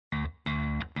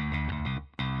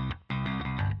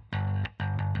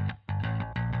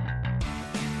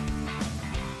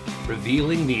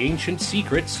Revealing the ancient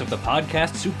secrets of the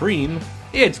podcast supreme,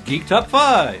 it's Geek Top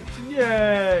 5!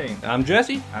 Yay! I'm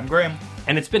Jesse. I'm Graham.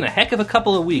 And it's been a heck of a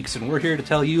couple of weeks, and we're here to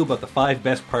tell you about the 5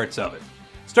 best parts of it.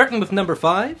 Starting with number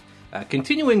 5,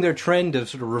 continuing their trend of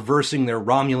sort of reversing their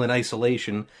Romulan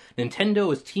isolation, Nintendo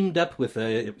has teamed up with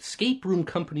an escape room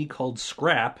company called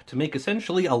Scrap to make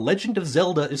essentially a Legend of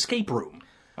Zelda escape room.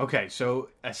 Okay, so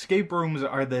escape rooms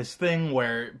are this thing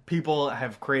where people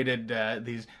have created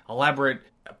these elaborate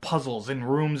puzzles in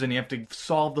rooms, and you have to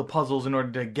solve the puzzles in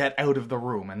order to get out of the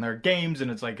room. And they're games,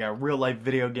 and it's like a real-life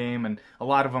video game, and a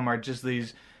lot of them are just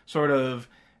these sort of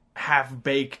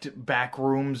half-baked back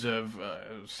rooms of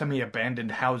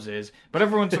semi-abandoned houses. But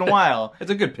every once in a while...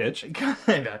 It's a good pitch.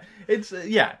 Kinda. It's,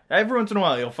 yeah, every once in a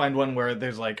while you'll find one where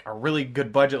there's like a really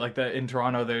good budget, like in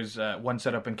Toronto there's one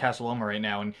set up in Castle Elmer right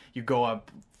now, and you go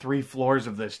up 3 floors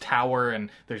of this tower, and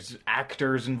there's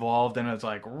actors involved, and it's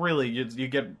like, really, you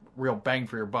get real bang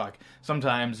for your buck.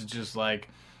 Sometimes it's just like,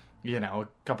 you know, a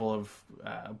couple of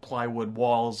plywood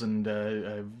walls and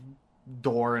a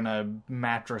door and a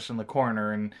mattress in the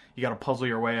corner, and you gotta puzzle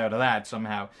your way out of that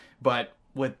somehow. But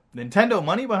with Nintendo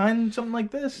money behind something like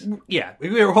this? Yeah,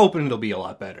 we were hoping it'll be a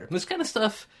lot better. This kind of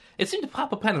stuff, it seemed to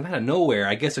pop up out of nowhere.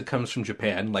 I guess it comes from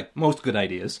Japan, like most good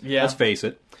ideas. Yeah. Let's face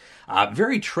it.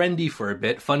 Very trendy for a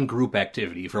bit, fun group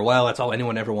activity. For a while, that's all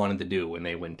anyone ever wanted to do when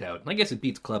they went out. And I guess it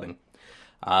beats clubbing.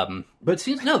 But it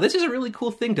seems, no, this is a really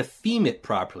cool thing to theme it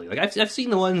properly. Like, I've seen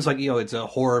the ones, like, you know, it's a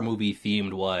horror movie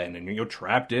themed one, and you're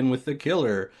trapped in with the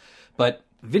killer. But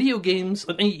video games,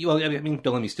 I mean,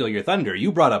 don't let me steal your thunder.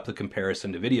 You brought up the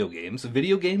comparison to video games.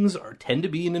 Video games tend to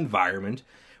be an environment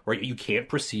where you can't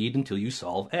proceed until you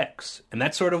solve X. And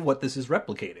that's sort of what this is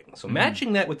replicating. So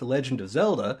matching that with The Legend of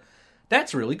Zelda,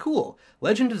 that's really cool.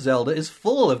 Legend of Zelda is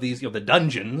full of these, you know, the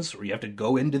dungeons where you have to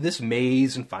go into this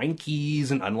maze and find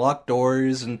keys and unlock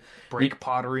doors and Break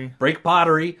pottery.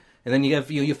 And then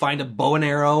you find a bow and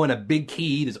arrow and a big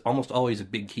key. There's almost always a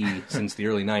big key since the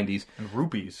early 90s. And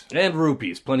rupees.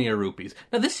 Plenty of rupees.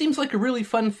 Now, this seems like a really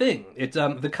fun thing. It's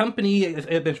the company, I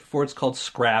mentioned before, it's called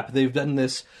Scrap. They've done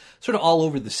this sort of all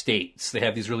over the States. They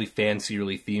have these really fancy,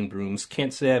 really themed rooms.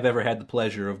 Can't say I've ever had the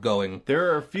pleasure of going.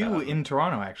 There are a few in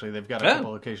Toronto, actually. They've got a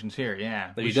couple locations here,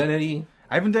 yeah. Have you done any?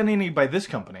 I haven't done any by this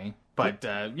company. But,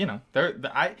 you know,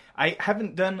 I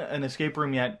haven't done an escape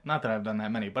room yet. Not that I've done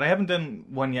that many, but I haven't done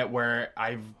one yet where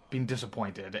I've been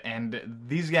disappointed. And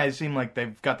these guys seem like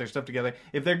they've got their stuff together.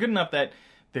 If they're good enough that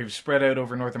they've spread out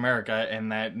over North America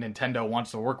and that Nintendo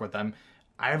wants to work with them,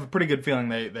 I have a pretty good feeling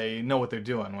they know what they're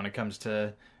doing when it comes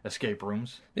to escape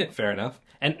rooms. Yeah, fair enough.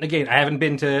 And again, I haven't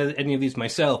been to any of these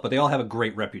myself, but they all have a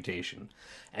great reputation.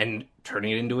 And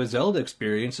turning it into a Zelda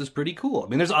experience is pretty cool. I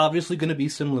mean, there's obviously going to be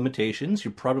some limitations.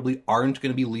 You probably aren't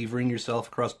going to be levering yourself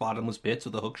across bottomless pits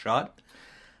with a hook shot.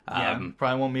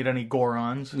 Probably won't meet any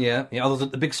Gorons. Yeah, all those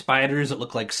the big spiders that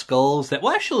look like skulls.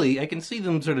 Well, actually, I can see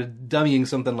them sort of dummying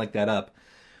something like that up.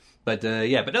 But no,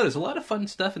 there's a lot of fun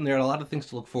stuff in there and a lot of things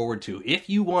to look forward to. If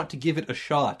you want to give it a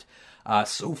shot,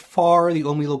 so far the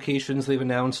only locations they've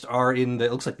announced are in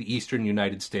it looks like the eastern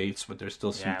United States, but there's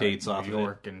still some dates off of it. New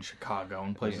York and Chicago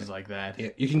and places like that. Yeah,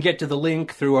 you can get to the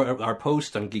link through our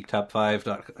post on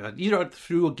GeekTop5, either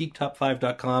through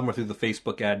GeekTop5.com or through the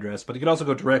Facebook address, but you can also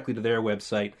go directly to their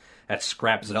website at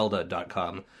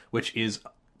ScrapZelda.com, which is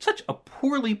such a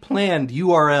poorly planned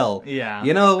URL. Yeah.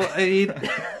 You know,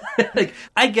 like,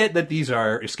 I get that these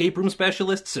are escape room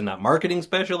specialists and not marketing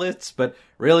specialists, but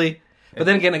really? But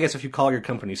then again, I guess if you call your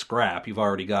company Scrap, you've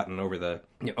already gotten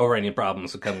over any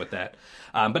problems that come with that.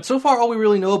 But so far, all we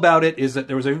really know about it is that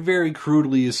there was a very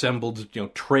crudely assembled,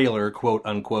 trailer, quote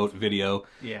unquote, video.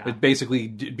 Yeah. With basically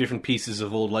different pieces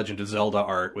of old Legend of Zelda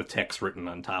art with text written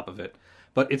on top of it.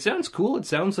 But it sounds cool. It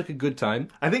sounds like a good time.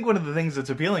 I think one of the things that's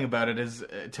appealing about it is,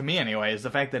 to me anyway, is the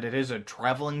fact that it is a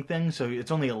traveling thing, so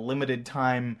it's only a limited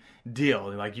time deal.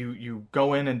 Like, you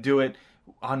go in and do it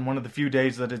on one of the few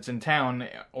days that it's in town,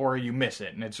 or you miss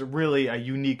it. And it's really a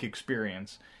unique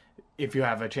experience if you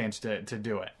have a chance to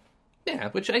do it.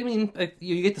 Yeah, which, I mean,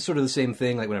 you get the sort of the same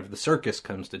thing, like whenever the circus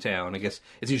comes to town. I guess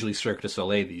it's usually Cirque du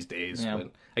Soleil these days, but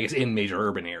I guess in major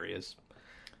urban areas.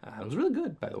 It was really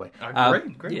good, by the way.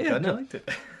 Great. Yeah, I liked it.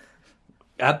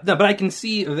 No, but I can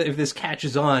see if this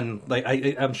catches on, like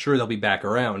I'm sure they'll be back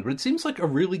around. But it seems like a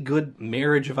really good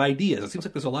marriage of ideas. It seems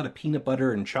like there's a lot of peanut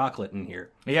butter and chocolate in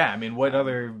here. Yeah, I mean, what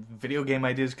other video game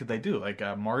ideas could they do? Like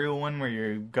a Mario one where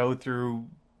you go through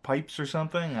pipes or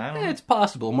something? I don't know. It's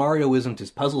possible. Mario isn't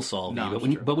as puzzle solving, No,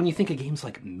 but when you think of games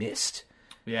like Myst,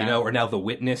 yeah. Or now The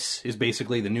Witness is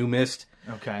basically the new Myst.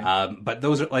 Okay. But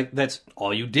those are that's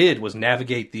all you did was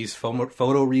navigate these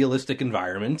photorealistic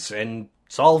environments and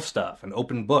solve stuff and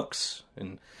open books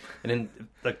and then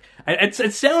like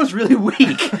it sounds really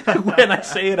weak when I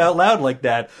say it out loud like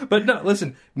that. But no,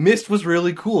 listen, Myst was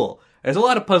really cool. There's a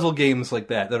lot of puzzle games like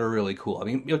that are really cool. I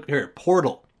mean, here,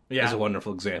 Portal is a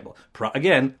wonderful example.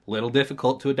 Again, little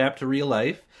difficult to adapt to real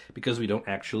life because we don't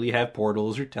actually have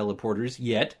portals or teleporters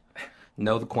yet.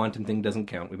 No, the quantum thing doesn't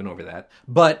count. We've been over that.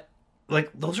 But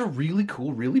like, those are really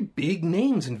cool, really big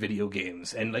names in video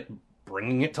games, and like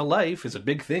bringing it to life is a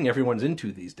big thing everyone's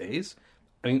into these days.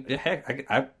 I mean, heck,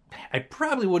 I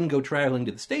probably wouldn't go traveling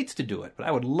to the States to do it, but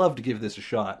I would love to give this a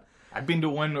shot. I've been to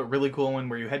one really cool one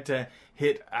where you had to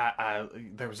hit,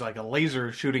 there was like a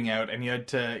laser shooting out, and you had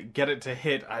to get it to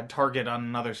hit a target on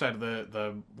another side of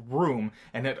the room,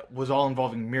 and it was all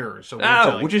involving mirrors.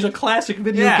 So which is a classic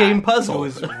video game puzzle. It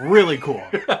was really cool.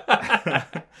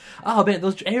 Oh man,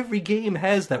 every game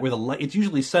has that where it's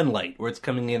usually sunlight where it's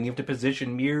coming in. You have to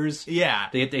position mirrors. Yeah,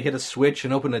 they have to hit a switch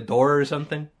and open a door or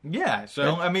something. Yeah,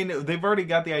 so I mean, they've already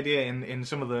got the idea in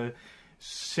some of the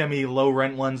semi-low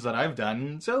rent ones that I've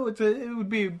done, so it would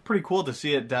be pretty cool to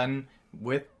see it done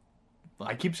with,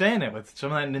 I keep saying it, with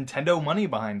some of that Nintendo money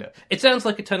behind it. It sounds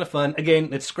like a ton of fun. Again,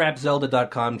 it's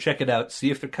scrapzelda.com. Check it out. See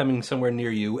if they're coming somewhere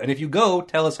near you. And if you go,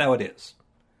 tell us how it is.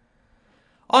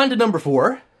 On to number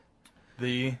 4.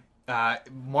 The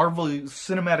Marvel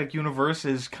Cinematic Universe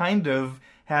is kind of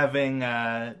having,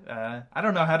 I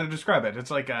don't know how to describe it.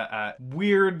 It's like a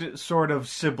weird sort of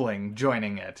sibling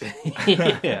joining it.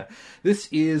 Yeah. This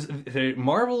is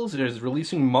Marvel's, is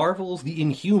releasing Marvel's The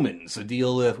Inhumans, a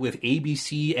deal with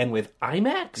ABC and with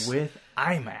IMAX? With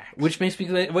IMAX. Which makes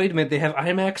me, wait a minute, they have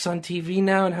IMAX on TV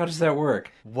now, and how does that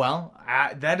work? Well,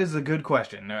 that is a good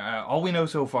question. All we know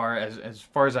so far, as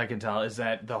far as I can tell, is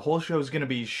that the whole show is going to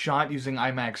be shot using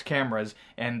IMAX cameras,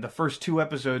 and the first 2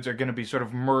 episodes are going to be sort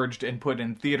of merged and put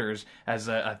in theaters as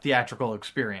a theatrical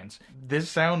experience. This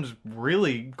sounds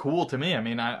really cool to me. I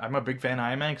mean, I'm a big fan of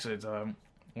IMAX. It's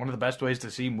one of the best ways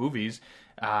to see movies,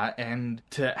 and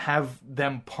to have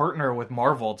them partner with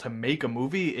Marvel to make a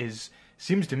movie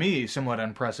seems to me somewhat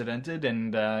unprecedented,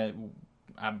 and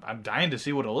I'm dying to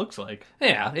see what it looks like.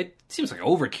 Yeah, it seems like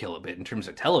overkill a bit in terms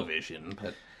of television,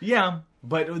 but... Yeah,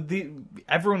 but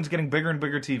everyone's getting bigger and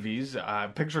bigger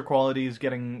TVs. Picture quality is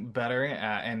getting better,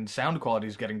 and sound quality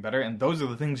is getting better, and those are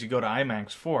the things you go to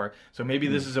IMAX for. So maybe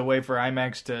this is a way for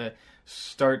IMAX to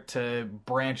start to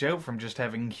branch out from just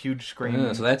having huge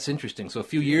screens. So that's interesting. So a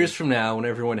few years from now, when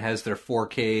everyone has their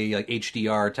 4K like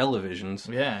HDR televisions,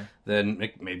 then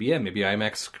maybe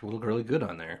IMAX will look really good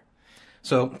on there.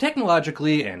 So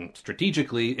technologically and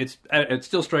strategically, it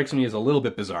still strikes me as a little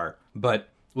bit bizarre, but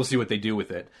we'll see what they do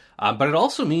with it. But it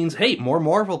also means, hey, more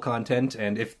Marvel content,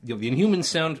 and if the Inhumans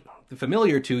sound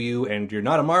familiar to you and you're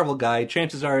not a Marvel guy,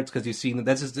 chances are it's because you've seen that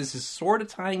this is sort of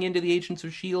tying into the Agents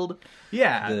of S.H.I.E.L.D.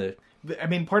 Yeah. I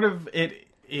mean, part of it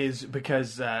is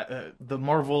because the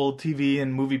Marvel TV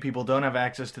and movie people don't have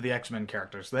access to the X-Men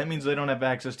characters. So that means they don't have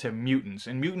access to mutants.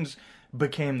 And mutants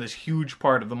became this huge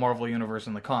part of the Marvel Universe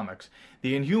in the comics.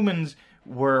 The Inhumans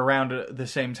were around at the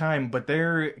same time, but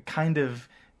they're kind of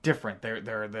different.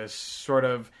 They're this sort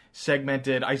of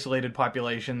segmented, isolated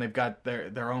population. They've got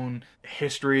their own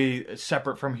history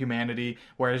separate from humanity,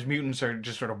 whereas mutants are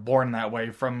just sort of born that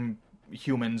way from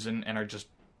humans and are just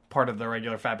part of the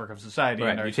regular fabric of society. Right,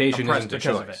 and are mutation oppressed isn't a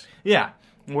because of choice. it. Yeah.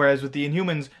 Whereas with the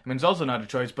Inhumans, I mean, it's also not a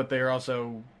choice, but they are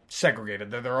also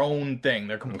segregated. They're their own thing.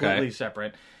 They're completely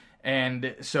separate.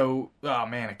 And so, oh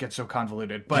man, it gets so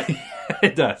convoluted. But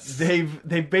it does.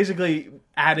 They've basically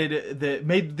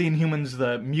made the Inhumans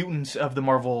the mutants of the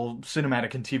Marvel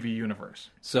Cinematic and TV universe.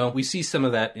 So we see some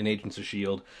of that in Agents of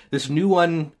S.H.I.E.L.D. This new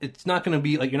one, it's not going to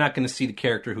be like, you're not going to see the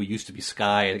character who used to be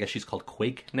Skye. I guess she's called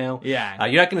Quake now. Yeah.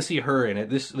 You're not going to see her in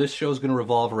it. This show is going to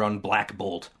revolve around Black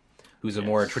Bolt, who's a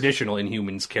more traditional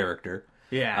Inhumans character.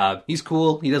 Yeah. He's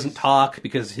cool. He doesn't talk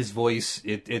because his voice,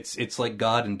 it's like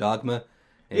God in Dogma.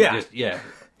 Yeah.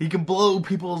 He can blow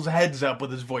people's heads up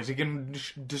with his voice. He can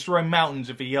destroy mountains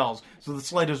if he yells. So the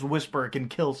slightest whisper can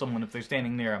kill someone if they're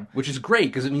standing near him. Which is great,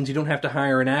 because it means you don't have to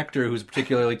hire an actor who's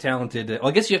particularly talented. Well,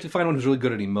 I guess you have to find one who's really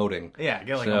good at emoting. Yeah,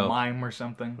 get like a mime or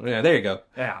something. Yeah, there you go.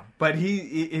 Yeah, but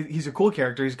he's a cool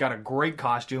character. He's got a great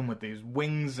costume with these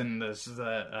wings and this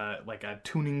like a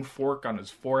tuning fork on his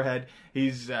forehead.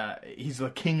 He's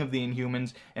the king of the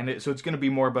Inhumans, and so it's going to be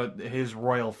more about his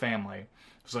royal family.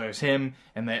 So there's him,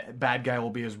 and the bad guy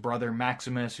will be his brother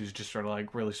Maximus, who's just sort of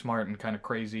like really smart and kind of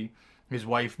crazy. His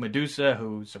wife Medusa,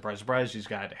 who, surprise, surprise, she's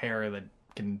got hair that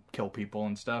can kill people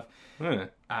and stuff.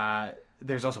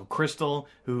 There's also Crystal,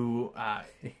 who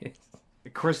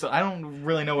Crystal, I don't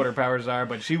really know what her powers are,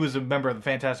 but she was a member of the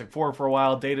Fantastic Four for a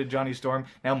while, dated Johnny Storm.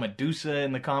 Now Medusa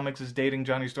in the comics is dating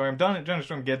Johnny Storm. Johnny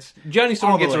Storm gets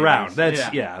around. That's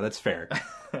That's fair.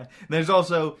 There's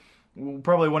also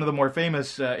probably one of the more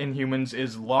famous Inhumans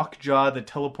is Lockjaw the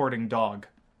teleporting dog.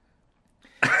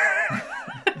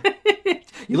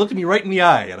 You looked at me right in the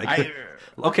eye, and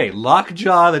okay,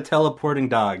 Lockjaw the teleporting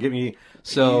dog. Give me.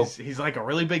 So he's like a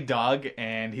really big dog,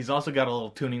 and he's also got a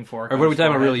little tuning fork. Or what are we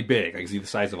talking about? Really big? Like, is he the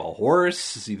size of a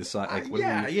horse? Is he the size?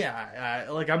 Like,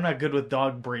 like I'm not good with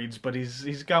dog breeds, but he's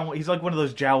like one of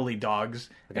those jowly dogs,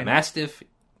 like a mastiff.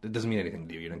 It doesn't mean anything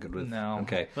to you. You're not good with. No.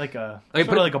 Okay. Like a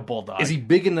bulldog. Is he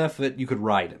big enough that you could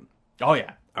ride him? Oh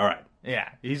yeah. All right. Yeah,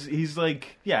 he's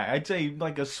like, I'd say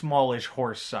like a smallish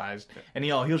horse sized, and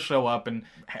he'll show up, and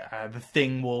the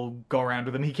Thing will go around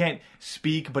with him. He can't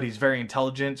speak, but he's very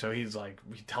intelligent, so he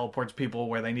teleports people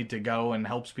where they need to go and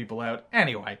helps people out.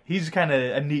 Anyway, he's kind of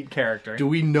a neat character. Do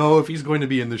we know if he's going to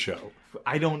be in the show?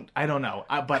 I don't know,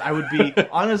 but I would be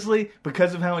honestly,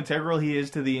 because of how integral he is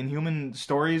to the Inhuman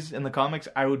stories in the comics,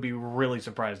 I would be really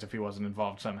surprised if he wasn't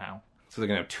involved somehow. So they're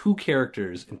going to have two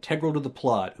characters integral to the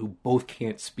plot who both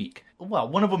can't speak. Well,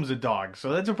 one of them's a dog,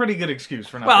 so that's a pretty good excuse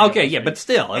for not. Well, okay, yeah, but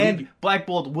still. And Black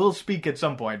Bolt will speak at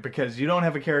some point, because you don't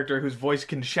have a character whose voice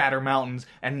can shatter mountains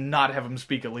and not have him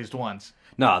speak at least once.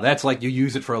 No, that's like you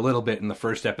use it for a little bit in the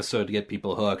first episode to get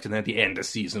people hooked, and then at the end of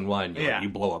season 1, you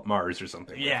blow up Mars or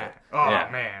something. Yeah.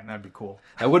 Man, that'd be cool.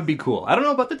 That would be cool. I don't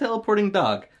know about the teleporting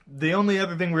dog. The only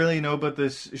other thing we really know about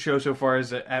this show so far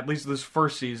is that at least this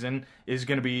first season is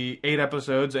going to be 8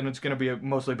 episodes, and it's going to be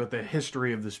mostly about the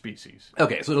history of the species.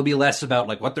 Okay, so it'll be less about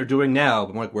like what they're doing now,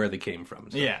 but more like where they came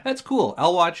from. So that's cool.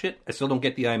 I'll watch it. I still don't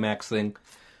get the IMAX thing,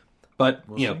 but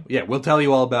we'll tell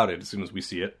you all about it as soon as we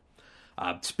see it.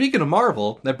 Speaking of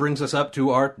Marvel, that brings us up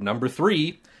to our number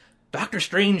 3. Doctor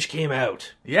Strange came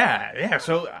out. Yeah.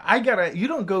 So you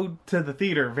don't go to the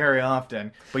theater very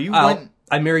often, but you went.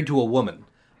 I'm married to a woman.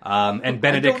 And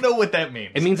Benedict. I don't know what that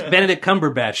means. It means Benedict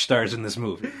Cumberbatch stars in this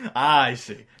movie. I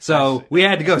see. So we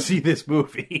had to go see this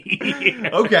movie.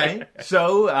 Okay.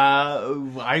 So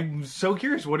I'm so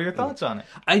curious. What are your thoughts on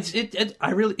it?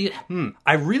 I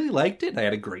really liked it. I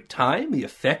had a great time. The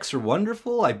effects are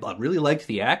wonderful. I really liked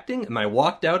the acting, and I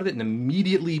walked out of it and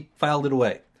immediately filed it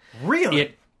away.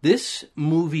 Really? This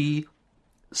movie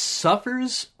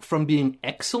suffers from being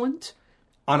excellent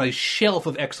on a shelf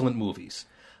of excellent movies.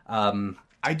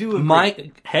 I do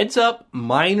agree. Heads up,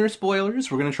 minor spoilers.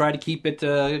 We're going to try to keep it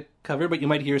covered, but you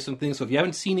might hear some things. So if you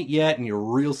haven't seen it yet and you're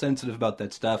real sensitive about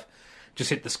that stuff, just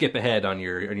hit the skip ahead on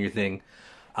your thing.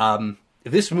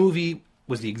 This movie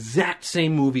was the exact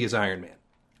same movie as Iron Man.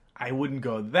 I wouldn't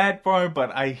go that far,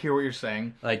 but I hear what you're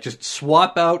saying. Like, just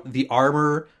swap out the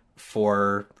armor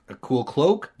for a cool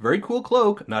cloak. Very cool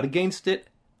cloak. Not against it.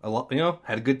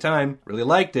 Had a good time. Really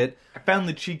liked it. I found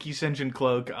the cheeky sentient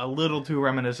cloak a little too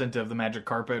reminiscent of the magic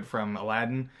carpet from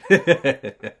Aladdin.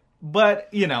 But,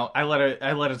 I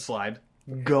let it slide.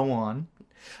 Go on.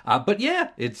 But yeah,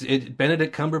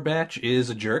 Benedict Cumberbatch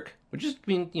is a jerk, which is,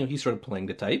 he's sort of playing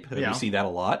the type. Yeah. We see that a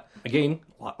lot. Again,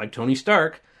 a lot like Tony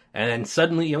Stark. And then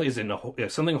suddenly,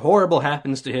 something horrible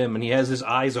happens to him, and he has his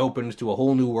eyes opened to a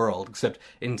whole new world. Except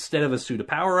instead of a suit of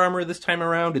power armor this time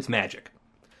around, it's magic.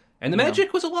 And the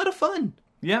magic was a lot of fun.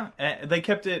 Yeah, they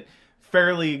kept it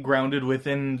fairly grounded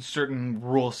within certain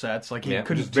rule sets. Like he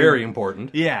couldn't very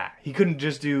important. Yeah, he couldn't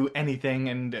just do anything,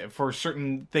 and for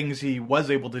certain things he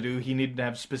was able to do, he needed to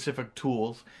have specific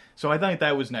tools. So I thought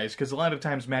that was nice, because a lot of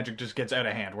times magic just gets out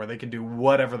of hand, where they can do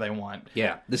whatever they want.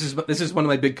 Yeah, this is one of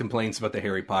my big complaints about the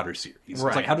Harry Potter series. Right.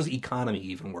 It's like, how does economy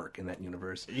even work in that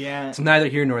universe? Yeah. It's neither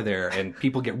here nor there, and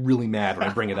people get really mad when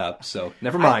I bring it up, so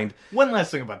never mind. One last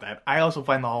thing about that. I also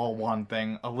find the whole wand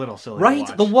thing a little silly right?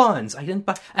 to watch. The wands. I didn't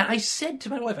buy... And I said to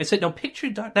my wife, now picture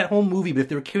that whole movie, but if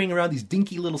they were carrying around these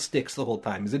dinky little sticks the whole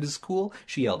time, is it as cool?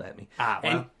 She yelled at me.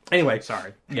 Anyway.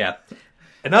 Sorry. Yeah.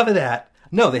 Enough of that.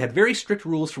 No, they had very strict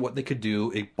rules for what they could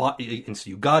do, and so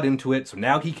you got into it, so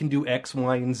now he can do X,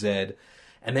 Y, and Z,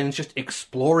 and then it's just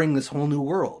exploring this whole new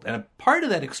world. And a part of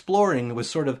that exploring was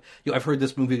sort of, I've heard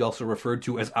this movie also referred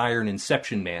to as Iron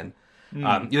Inception Man.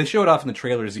 They show it off in the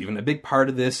trailers even. A big part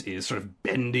of this is sort of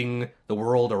bending the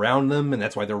world around them, and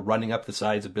that's why they're running up the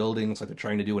sides of buildings like they're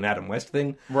trying to do an Adam West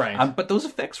thing. Right. But those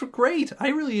effects were great. I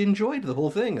really enjoyed the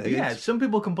whole thing. Yeah, some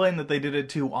people complain that they did it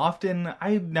too often.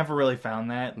 I never really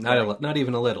found that. Not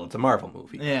even a little. It's a Marvel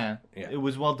movie. Yeah. It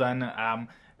was well done.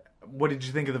 What did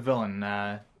you think of the villain?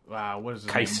 What is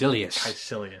his name?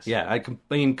 Caecilius. Yeah, I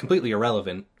mean, completely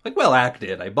irrelevant. Like, well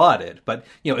acted. I bought it. But,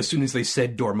 as soon as they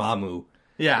said Dormammu,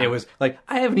 Yeah. It was like,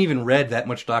 I haven't even read that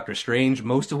much Doctor Strange.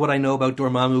 Most of what I know about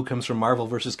Dormammu comes from Marvel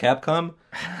vs. Capcom.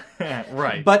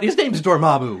 Right. But his name's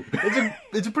Dormammu.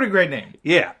 It's a pretty great name.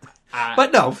 Yeah.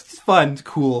 But no, it's fun, it's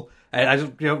cool. It's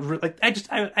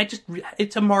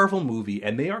a Marvel movie,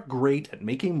 and they are great at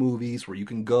making movies where you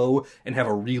can go and have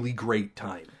a really great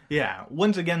time. Yeah.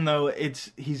 Once again, though,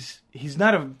 he's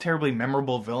not a terribly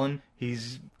memorable villain.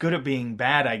 He's good at being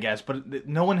bad, I guess, but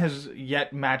no one has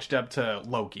yet matched up to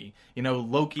Loki. You know,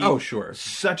 Loki. Oh, sure.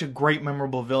 Such a great,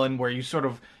 memorable villain where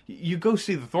you go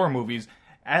see the Thor movies.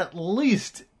 At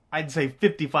least I'd say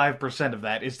 55% of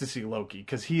that is to see Loki,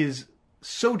 because he is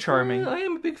so charming. I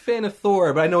am a big fan of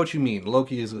Thor, but I know what you mean.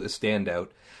 Loki is a standout.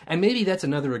 And maybe that's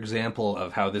another example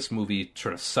of how this movie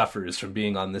sort of suffers from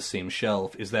being on this same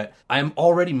shelf, is that I'm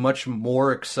already much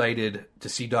more excited to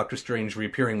see Doctor Strange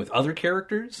reappearing with other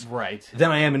characters Right.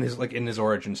 than I am in his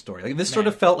origin story. Like, this sort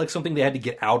of felt like something they had to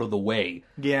get out of the way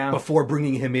before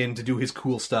bringing him in to do his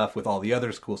cool stuff with all the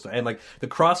others' cool stuff. And like the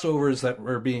crossovers that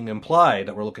were being implied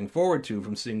that we're looking forward to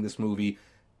from seeing this movie,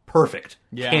 perfect.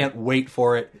 Yeah. Can't wait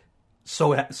for it.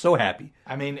 So happy.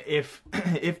 I mean, if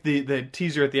the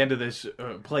teaser at the end of this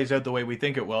plays out the way we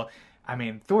think it will, I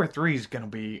mean, Thor 3 is going to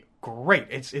be great.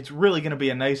 It's really going to be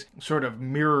a nice sort of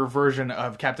mirror version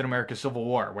of Captain America Civil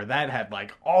War, where that had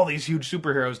like all these huge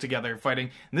superheroes together fighting.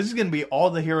 And this is going to be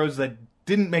all the heroes that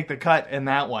didn't make the cut in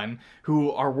that one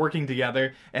who are working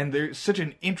together. And they're such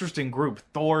an interesting group.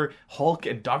 Thor, Hulk,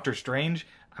 and Doctor Strange.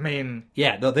 I mean...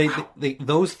 Yeah, no, they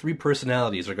those three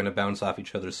personalities are going to bounce off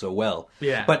each other so well.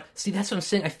 Yeah. But, see, that's what I'm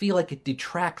saying. I feel like it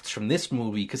detracts from this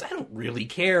movie, because I don't really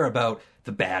care about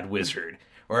the bad wizard,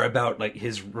 or about, like,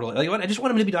 his... Like, I just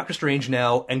want him to be Doctor Strange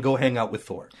now, and go hang out with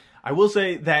Thor. I will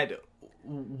say that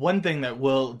one thing that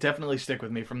will definitely stick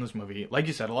with me from this movie, like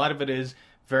you said, a lot of it is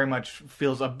very much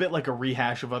feels a bit like a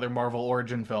rehash of other Marvel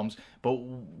origin films, but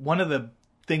one of the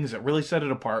things that really set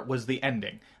it apart was the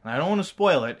ending. And I don't want to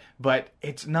spoil it, but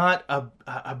it's not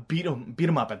a beat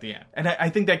 'em up at the end. And I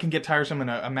think that can get tiresome in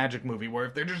a magic movie, where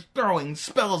if they're just throwing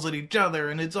spells at each other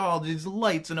and it's all these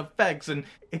lights and effects, and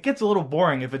it gets a little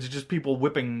boring if it's just people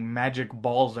whipping magic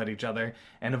balls at each other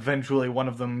and eventually one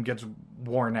of them gets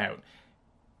worn out.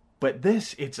 But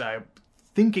this, it's a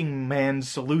thinking man's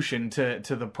solution to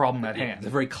the problem at hand. It's a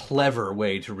very clever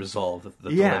way to resolve the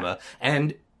dilemma.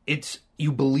 And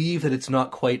you believe that it's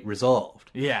not quite resolved.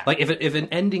 Yeah. Like, if an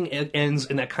ending ends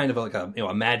in that kind of like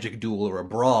a magic duel or a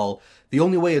brawl, the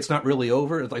only way it's not really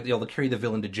over is like they'll carry the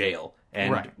villain to jail,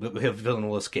 and the villain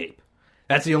will escape.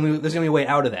 That's the only way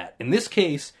out of that. In this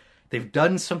case, they've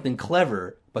done something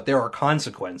clever, but there are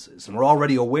consequences, and we're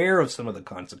already aware of some of the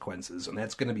consequences, and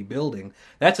that's going to be building.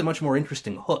 That's a much more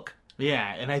interesting hook.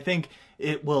 Yeah, and I think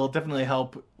it will definitely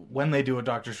help when they do a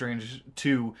Doctor Strange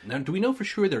 2. Now, do we know for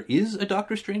sure there is a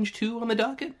Doctor Strange 2 on the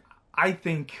docket? I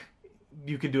think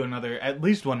you could do at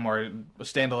least one more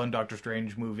standalone Doctor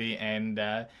Strange movie, and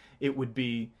it would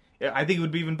be... I think it would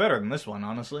be even better than this one,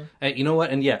 honestly. Hey, you know what?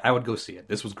 And yeah, I would go see it.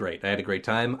 This was great. I had a great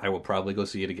time. I will probably go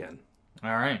see it again.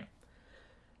 All right.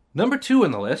 Number 2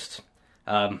 on the list.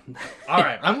 All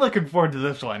right, I'm looking forward to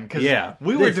this one, because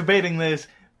we were debating this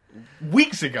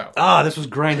weeks ago. This was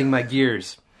grinding my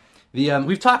gears.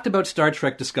 We've talked about Star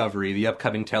Trek Discovery, the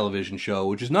upcoming television show,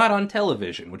 which is not on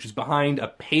television, which is behind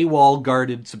a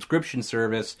paywall-guarded subscription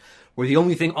service where the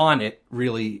only thing on it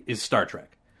really is Star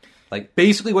Trek. Like,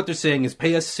 basically what they're saying is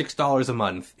pay us $6 a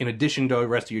month in addition to the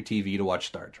rest of your TV to watch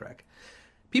Star Trek.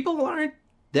 People aren't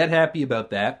that happy about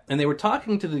that, and they were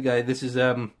talking to the guy, this is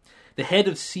the head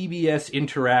of CBS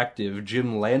Interactive,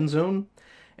 Jim Lanzone.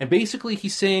 And basically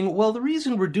he's saying, well, the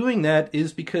reason we're doing that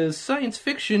is because science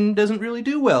fiction doesn't really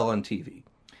do well on TV.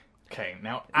 Okay,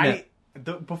 now,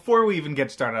 before we even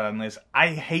get started on this, I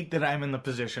hate that I'm in the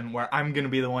position where I'm going to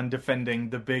be the one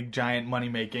defending the big, giant,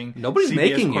 money-making Nobody's CBS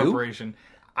making corporation. You.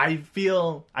 I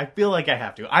feel like I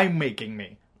have to. I'm making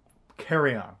me.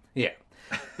 Carry on. Yeah.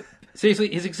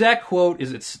 Seriously, his exact quote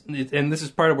is, and this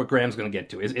is part of what Graham's going to get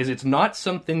to, is it's not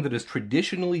something that is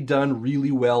traditionally done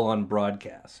really well on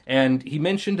broadcast. And he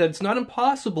mentioned that it's not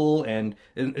impossible, and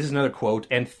this is another quote,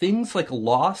 and things like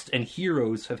Lost and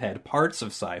Heroes have had parts of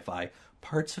sci-fi.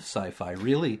 Parts of sci-fi,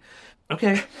 really?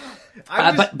 Okay.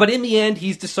 But in the end,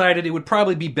 he's decided it would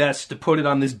probably be best to put it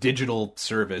on this digital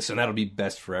service, and that'll be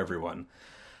best for everyone.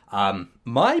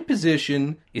 My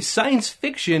position is science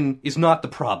fiction is not the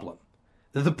problem.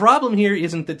 The problem here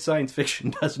isn't that science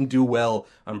fiction doesn't do well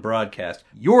on broadcast.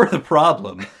 You're the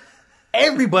problem.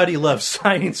 Everybody loves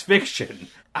science fiction.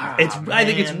 I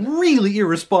think it's really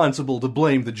irresponsible to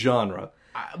blame the genre.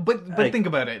 But think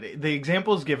about it. The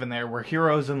examples given there were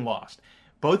Heroes and Lost,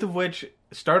 both of which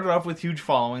started off with huge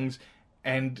followings,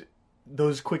 and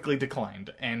those quickly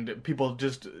declined, and people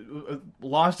just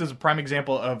Lost is a prime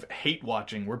example of hate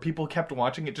watching, where people kept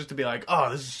watching it just to be like, oh,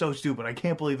 this is so stupid, I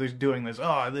can't believe they're doing this,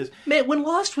 Man, when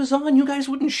Lost was on, you guys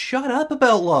wouldn't shut up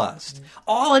about Lost.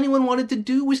 All anyone wanted to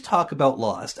do was talk about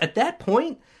Lost. At that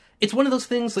point, it's one of those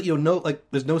things that,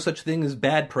 there's no such thing as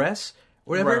bad press,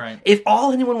 or whatever. Right. If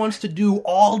all anyone wants to do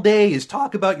all day is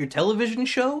talk about your television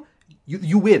show,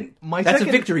 you win. That's a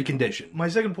victory condition. My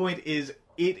second point is,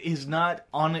 it is not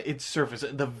on its surface.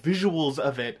 The visuals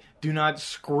of it do not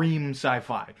scream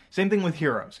sci-fi. Same thing with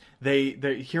Heroes.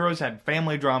 The Heroes had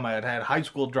family drama, it had high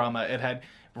school drama, it had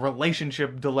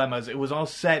relationship dilemmas. It was all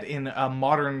set in a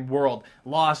modern world.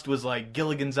 Lost was like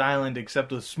Gilligan's Island,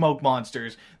 except with smoke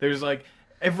monsters. There's like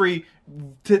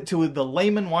to the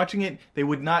layman watching it, they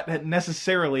would not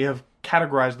necessarily have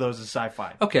categorize those as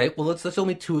sci-fi. Okay, well, that's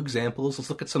only 2 examples. Let's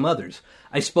look at some others.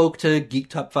 I spoke to Geek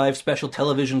Top 5 special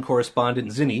television correspondent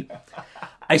Zinni.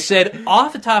 I said,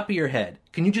 off the top of your head,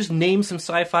 can you just name some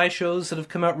sci-fi shows that have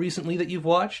come out recently that you've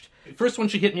watched? First one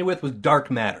she hit me with was Dark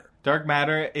Matter. Dark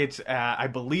Matter, it's I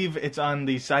believe it's on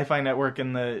the Sci-Fi Network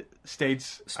in the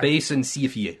States. Space and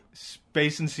sci-fi.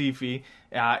 Space and sci-fi.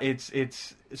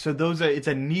 It's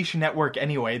a niche network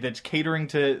anyway that's catering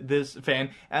to this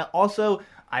fan. Also,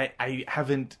 I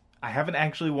haven't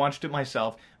actually watched it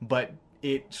myself, but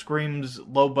it screams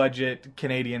low budget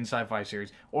Canadian sci-fi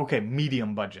series. Okay,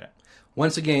 medium budget.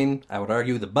 Once again, I would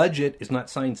argue the budget is not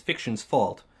science fiction's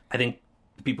fault. I think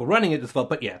the people running it is fault.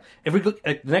 But yeah, if we look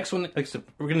at the next one,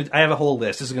 I have a whole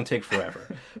list. This is going to take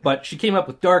forever. But she came up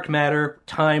with Dark Matter,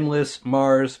 Timeless,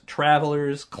 Mars,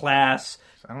 Travelers, Class.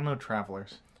 I don't know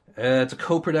Travelers. It's a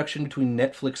co-production between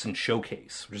Netflix and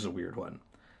Showcase, which is a weird one.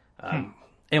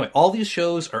 Anyway, all these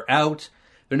shows are out.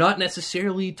 They're not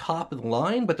necessarily top of the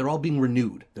line, but they're all being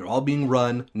renewed. They're all being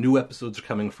run. New episodes are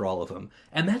coming for all of them.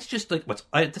 And that's just like what's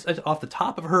off the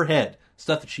top of her head,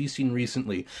 stuff that she's seen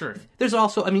recently. Sure. There's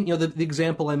also, the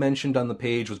example I mentioned on the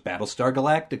page was Battlestar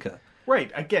Galactica.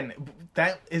 Right. Again,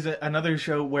 that is another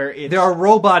show where it's... There are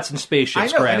robots and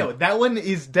spaceships, I know. That one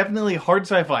is definitely hard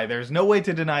sci-fi. There's no way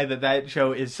to deny that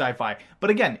show is sci-fi. But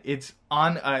again, it's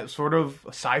on a sort of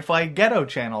sci-fi ghetto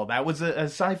channel. That was a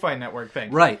sci-fi network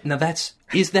thing. Right. Now,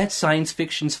 is that science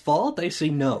fiction's fault? I say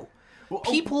no.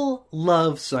 People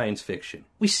love science fiction.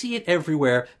 We see it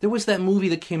everywhere. There was that movie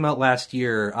that came out last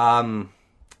year.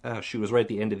 It was right at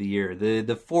the end of the year.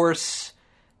 The Force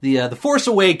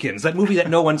Awakens, that movie that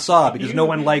no one saw because no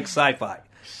one likes sci-fi.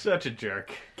 Such a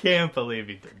jerk. Can't believe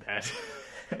he did that.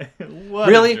 What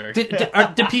really? A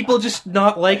jerk. Did people just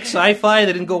not like sci-fi?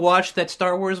 They didn't go watch that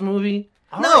Star Wars movie?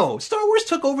 No, Star Wars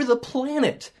took over the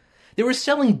planet. They were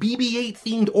selling BB-8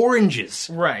 themed oranges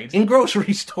in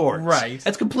grocery stores. Right.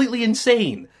 That's completely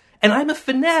insane. And I'm a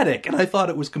fanatic, and I thought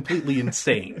it was completely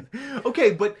insane.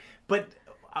 Okay, but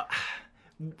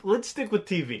let's stick with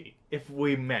TV, if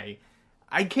we may.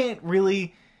 I can't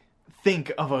really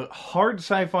think of a hard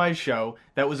sci-fi show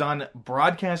that was on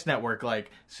broadcast network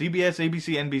like CBS,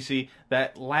 ABC, NBC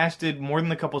that lasted more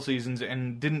than a couple seasons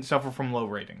and didn't suffer from low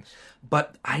ratings.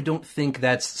 But I don't think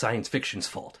that's science fiction's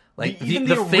fault. Like the fan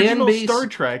original base, Star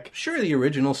Trek. Sure, the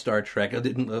original Star Trek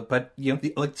didn't, but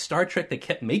like Star Trek, they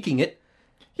kept making it.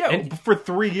 Yeah, for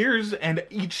 3 years, and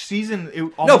each season it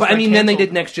almost No, but I mean, canceled. then they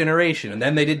did Next Generation, and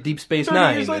then they did Deep Space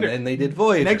Nine, years later. and then they did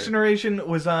Voyager. Next Generation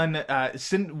was on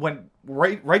went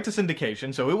right to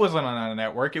syndication, so it wasn't on a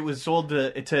network. It was sold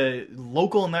to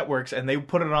local networks, and they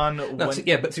put it on.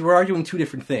 But we're arguing 2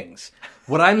 different things.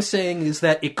 What I'm saying is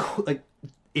that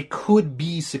it could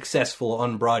be successful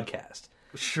on broadcast.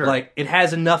 Sure. Like, it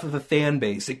has enough of a fan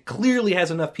base. It clearly has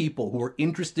enough people who are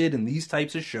interested in these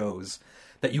types of shows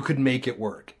that you could make it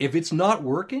work. If it's not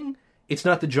working, it's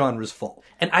not the genre's fault.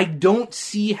 And I don't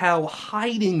see how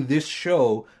hiding this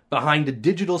show behind a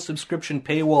digital subscription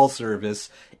paywall service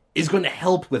is going to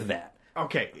help with that.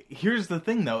 Okay, here's the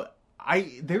thing though.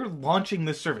 They're launching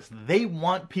this service. They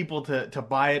want people to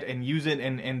buy it and use it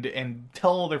and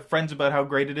tell all their friends about how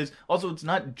great it is. Also, it's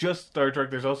not just Star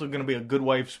Trek. There's also going to be a Good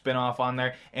Wife spinoff on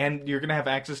there, and you're going to have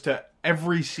access to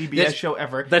every CBS show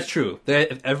ever. That's true.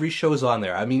 Every show's on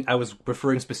there. I mean, I was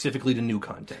referring specifically to new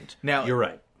content. Now, you're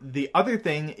right. The other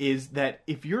thing is that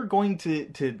if you're going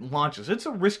to launch this, it's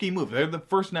a risky move. They're the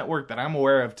first network that I'm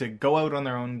aware of to go out on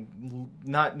their own,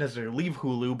 not necessarily leave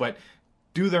Hulu, but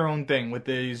do their own thing with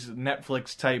these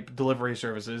Netflix-type delivery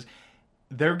services.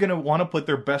 They're going to want to put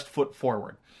their best foot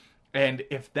forward. And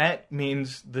if that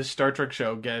means this Star Trek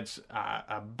show gets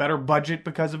a better budget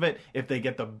because of it, if they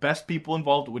get the best people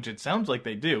involved, which it sounds like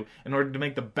they do, in order to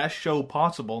make the best show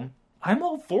possible, I'm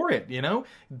all for it,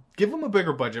 Give them a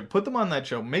bigger budget, put them on that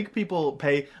show, make people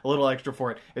pay a little extra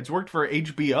for it. It's worked for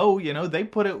HBO, they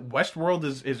put it, Westworld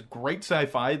is great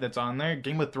sci-fi that's on there.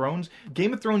 Game of Thrones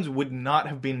would not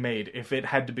have been made if it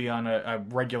had to be on a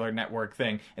regular network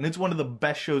thing, and it's one of the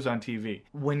best shows on TV.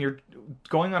 When you're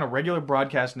going on a regular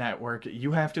broadcast network,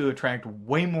 you have to attract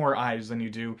way more eyes than you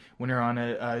do when you're on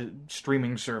a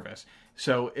streaming service.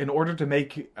 So in order to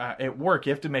make it work,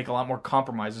 you have to make a lot more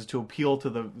compromises to appeal to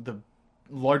the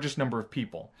largest number of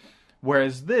people.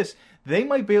 Whereas this,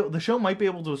 the show might be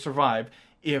able to survive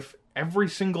if every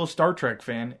single Star Trek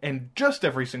fan, and just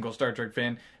every single Star Trek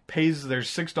fan, pays their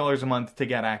 $6 a month to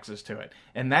get access to it.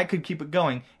 And that could keep it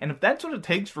going. And if that's what it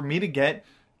takes for me to get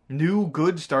new,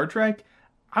 good Star Trek,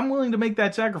 I'm willing to make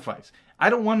that sacrifice. I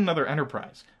don't want another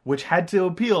Enterprise, which had to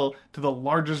appeal to the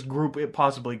largest group it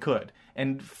possibly could,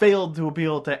 and failed to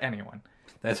appeal to anyone.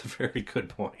 That's a very good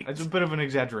point. It's a bit of an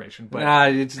exaggeration,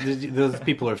 but those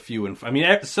people are few and I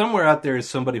mean, somewhere out there is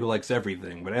somebody who likes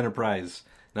everything, but Enterprise,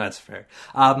 no, that's fair.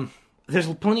 There's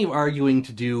plenty of arguing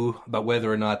to do about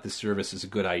whether or not this service is a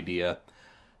good idea.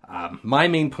 My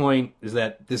main point is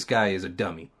that this guy is a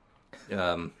dummy,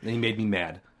 and he made me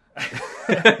mad.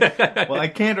 Well, I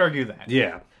can't argue that.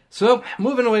 Yeah. So,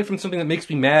 moving away from something that makes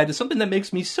me mad to something that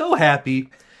makes me so happy,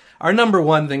 our number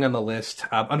one thing on the list,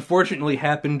 unfortunately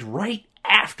happened right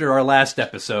after our last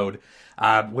episode,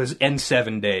 was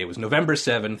N7 Day. It was November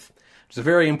 7th. It was a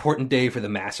very important day for the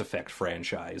Mass Effect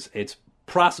franchise. It's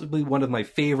possibly one of my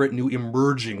favorite new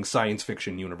emerging science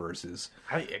fiction universes.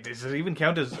 Does it even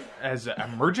count as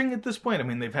emerging at this point? I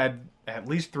mean, they've had at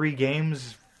least 3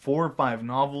 games, 4 or 5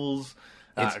 novels,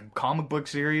 comic book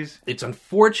series. It's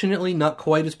unfortunately not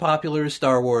quite as popular as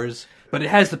Star Wars, but it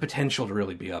has the potential to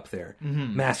really be up there.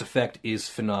 Mm-hmm. Mass Effect is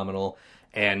phenomenal,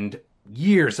 and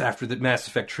years after the Mass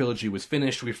Effect trilogy was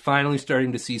finished, we're finally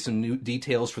starting to see some new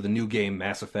details for the new game,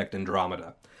 Mass Effect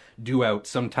Andromeda, due out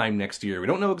sometime next year. We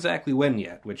don't know exactly when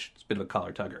yet, which is a bit of a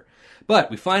collar-tugger. But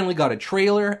we finally got a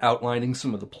trailer outlining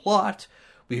some of the plot.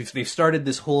 They've started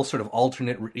this whole sort of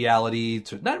alternate reality,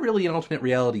 not really an alternate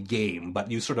reality game, but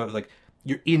you sort of like,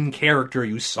 you're in character,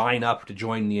 you sign up to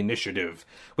join the initiative,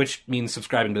 which means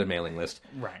subscribing to the mailing list.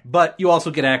 Right. But you also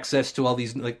get access to all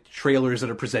these like trailers that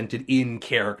are presented in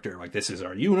character. Like, this is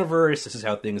our universe, this is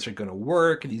how things are going to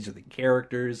work, these are the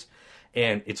characters,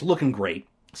 and it's looking great.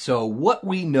 So what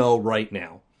we know right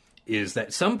now is that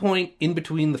at some point in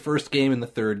between the first game and the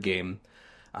third game,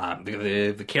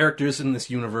 the characters in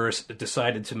this universe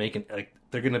decided to make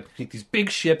they're going to make these big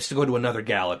ships to go to another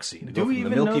galaxy. To go from the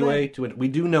Milky Way to it. We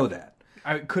do know that.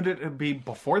 Could it be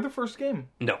before the first game?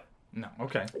 No. No,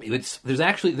 okay. There's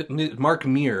actually Mark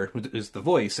Meer, who is the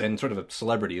voice and sort of a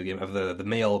celebrity of the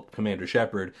male Commander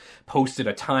Shepard, posted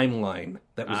a timeline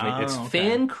that was made. It's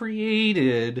fan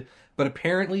created, but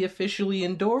apparently officially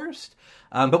endorsed.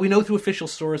 But we know through official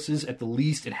sources, at the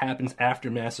least, it happens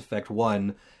after Mass Effect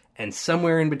 1, and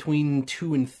somewhere in between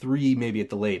 2 and 3, maybe at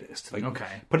the latest. Like,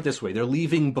 okay. Put it this way, they're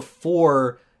leaving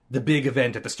before the big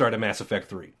event at the start of Mass Effect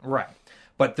 3. Right.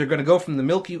 But they're going to go from the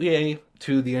Milky Way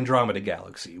to the Andromeda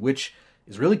Galaxy, which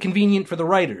is really convenient for the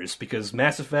writers, because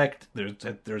Mass Effect,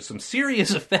 there's some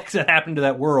serious effects that happen to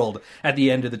that world at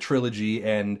the end of the trilogy,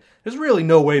 and there's really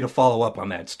no way to follow up on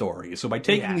that story. So by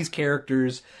taking these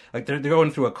characters, like they're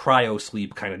going through a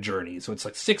cryo-sleep kind of journey, so it's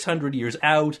like 600 years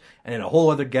out, and in a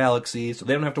whole other galaxy, so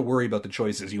they don't have to worry about the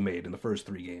choices you made in the first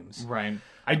 3 games. Right.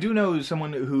 I do know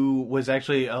someone who was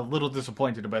actually a little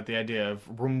disappointed about the idea of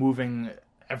removing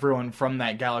everyone from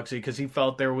that galaxy, because he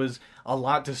felt there was a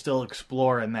lot to still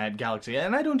explore in that galaxy,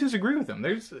 and I don't disagree with him.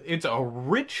 It's a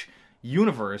rich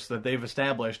universe that they've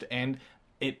established, and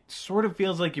it sort of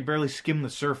feels like you barely skim the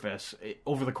surface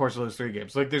over the course of those 3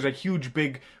 games. Like, there's a huge,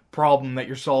 big problem that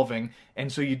you're solving,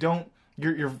 and so you don't.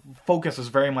 Your focus is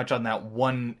very much on that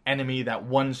one enemy, that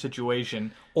one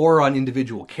situation, or on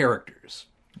individual characters.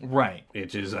 Right.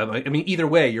 Which is, I mean, either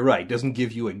way, you're right. It doesn't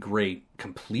give you a great,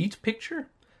 complete picture.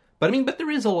 But there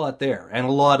is a lot there, and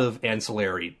a lot of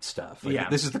ancillary stuff.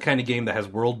 Like, this is the kind of game that has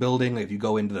world building. If you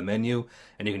go into the menu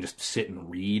and you can just sit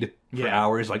and read for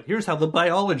hours, like, here's how the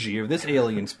biology of this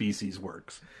alien species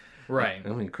works. Right. I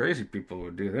mean, crazy people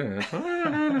would do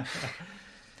that.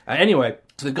 Anyway,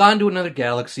 so they've gone to another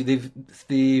galaxy.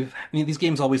 These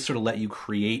games always sort of let you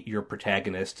create your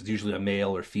protagonist. It's usually a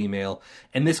male or female.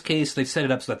 In this case, they've set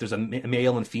it up so that there's a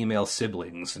male and female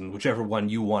siblings, and whichever one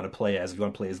you want to play as, if you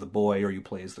want to play as the boy or you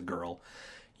play as the girl,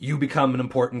 you become an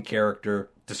important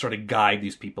character to sort of guide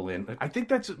these people in. I think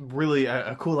that's really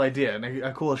a cool idea, and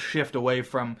a cool shift away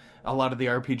from a lot of the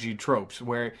RPG tropes,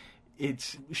 where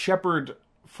it's Shepard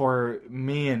for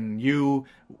me and you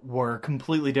were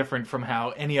completely different from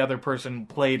how any other person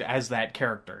played as that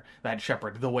character, that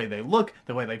Shepard. The way they look,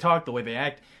 the way they talk, the way they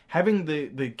act. Having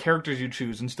the characters you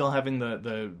choose and still having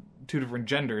the two different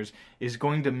genders is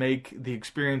going to make the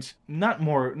experience not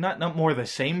more the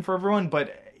same for everyone,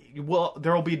 but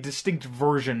there will be a distinct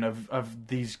version of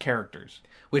these characters.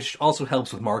 Which also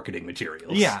helps with marketing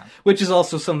materials. Yeah. Which is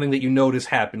also something that you notice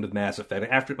happened with Mass Effect.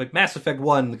 After, like, Mass Effect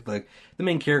 1, like, the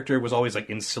main character was always, like,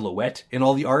 in silhouette in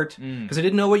all the art, because they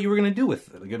didn't know what you were going to do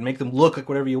with it. You could make them look like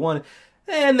whatever you wanted.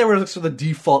 And there were like, sort of the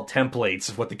default templates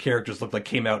of what the characters looked like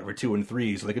came out for 2 and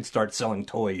 3, so they could start selling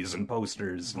toys and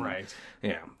posters. And, right.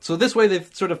 Yeah. So this way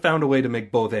they've sort of found a way to make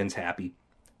both ends happy,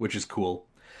 which is cool.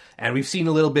 And we've seen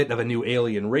a little bit of a new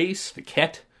alien race, the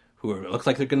Ket, who looks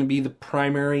like they're going to be the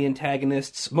primary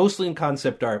antagonists, mostly in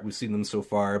concept art. We've seen them so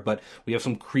far, but we have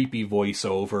some creepy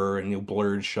voiceover and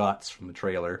blurred shots from the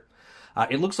trailer.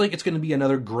 It looks like it's going to be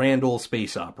another grand old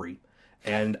space opera,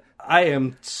 and I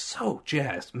am so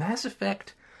jazzed. Mass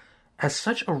Effect has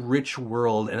such a rich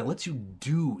world, and it lets you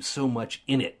do so much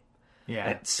in it. Yeah,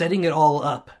 and setting it all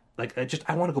up. Like,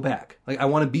 I want to go back. Like, I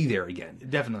want to be there again.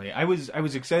 Definitely. I was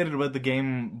excited about the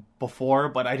game before,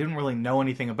 but I didn't really know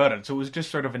anything about it. So it was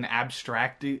just sort of an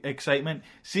abstract excitement.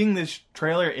 Seeing this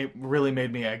trailer, it really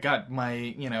made me, I got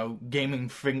my, gaming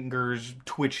fingers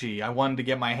twitchy. I wanted to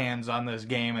get my hands on this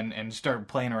game and start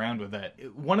playing around with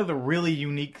it. One of the really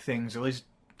unique things, at least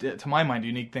to my mind,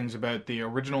 unique things about the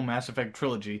original Mass Effect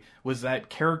trilogy was that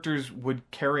characters would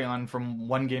carry on from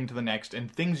one game to the next,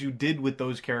 and things you did with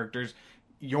those characters,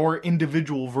 your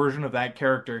individual version of that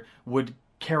character would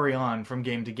carry on from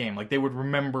game to game. Like, they would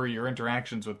remember your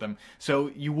interactions with them. So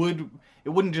it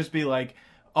wouldn't just be like,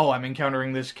 oh, I'm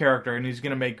encountering this character and he's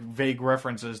going to make vague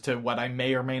references to what I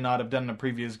may or may not have done in a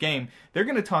previous game. They're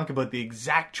going to talk about the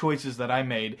exact choices that I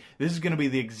made. This is going to be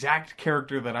the exact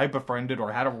character that I befriended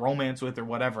or had a romance with or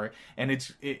whatever. And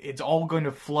it's all going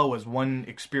to flow as one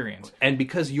experience. And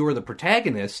because you're the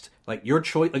protagonist, like, your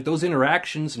choice, like, those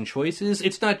interactions and choices,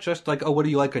 it's not just like, oh, what do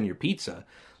you like on your pizza?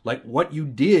 Like, what you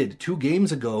did 2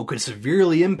 games ago could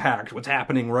severely impact what's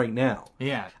happening right now.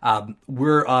 Yeah.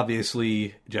 We're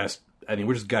obviously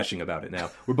we're just gushing about it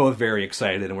now. We're both very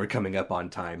excited, and we're coming up on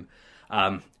time.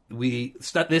 They're going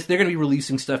to be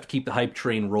releasing stuff to keep the hype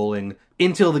train rolling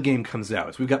until the game comes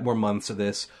out. So we've got more months of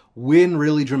this. When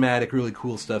really dramatic, really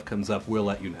cool stuff comes up, we'll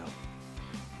let you know.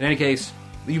 In any case,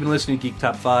 you've been listening to Geek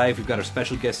Top 5. We've got our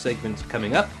special guest segments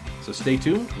coming up, so stay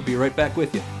tuned. We'll be right back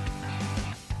with you.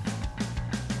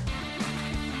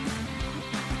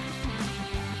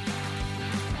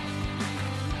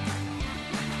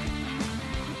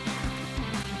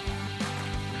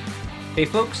 Hey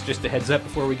folks, just a heads up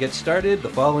before we get started, the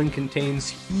following contains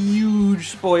huge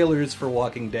spoilers for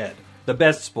Walking Dead. The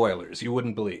best spoilers, you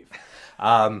wouldn't believe.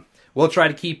 We'll try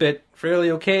to keep it fairly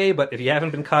okay, but if you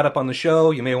haven't been caught up on the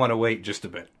show, you may want to wait just a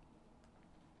bit.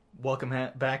 Welcome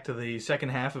back to the second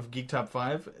half of Geek Top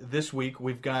 5. This week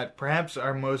we've got perhaps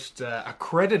our most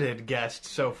accredited guest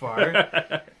so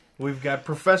far. We've got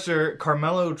Professor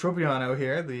Carmelo Tropiano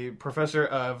here, the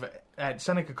professor at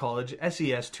Seneca College,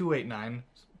 SES 289,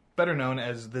 better known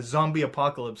as the Zombie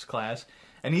Apocalypse class,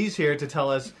 and he's here to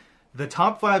tell us the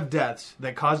top 5 deaths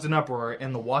that caused an uproar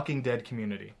in the Walking Dead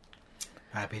community.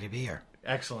 Happy to be here.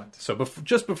 Excellent. So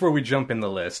just before we jump in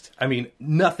the list, I mean,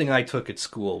 nothing I took at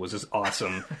school was as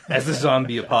awesome as the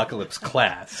Zombie Apocalypse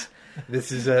class.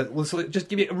 This is let's just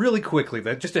give you really quickly,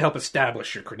 just to help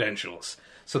establish your credentials.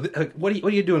 So what are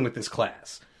you doing with this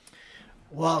class?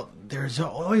 Well, there's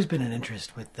always been an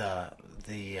interest with the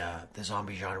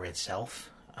zombie genre itself.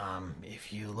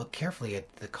 If you look carefully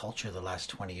at the culture of the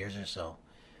last 20 years or so,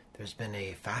 there's been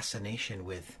a fascination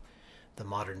with the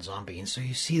modern zombie. And so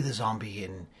you see the zombie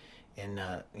in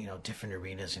different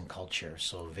arenas in culture.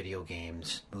 So video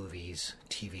games, movies,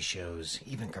 TV shows,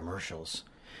 even commercials.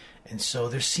 And so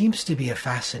there seems to be a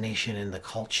fascination in the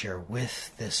culture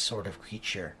with this sort of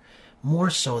creature, more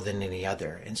so than any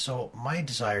other. And so my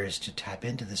desire is to tap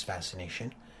into this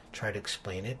fascination, try to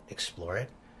explain it, explore it,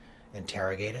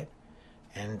 interrogate it.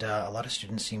 And a lot of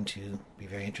students seem to be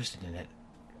very interested in it.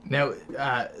 Now,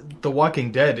 The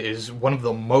Walking Dead is one of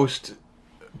the most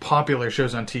popular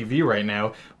shows on TV right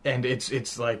now, and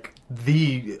it's like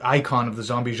the icon of the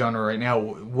zombie genre right now.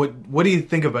 What do you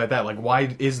think about that? Like,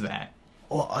 why is that?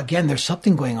 Well, again, there's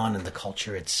something going on in the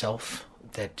culture itself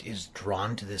that is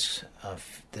drawn to this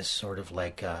sort of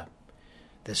like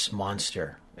this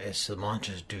monster. It's the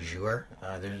monster du jour.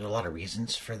 There's a lot of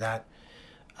reasons for that.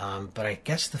 But I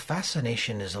guess the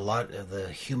fascination is a lot of the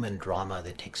human drama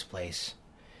that takes place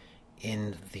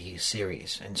in the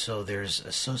series. And so there's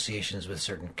associations with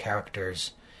certain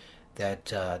characters that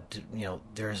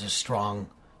there is a strong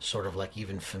sort of like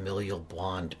even familial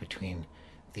bond between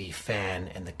the fan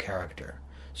and the character.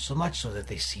 So much so that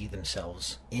they see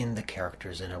themselves in the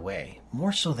characters in a way,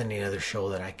 more so than any other show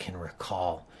that I can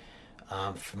recall.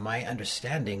 From my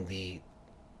understanding, the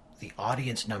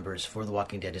audience numbers for The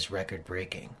Walking Dead is record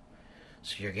breaking.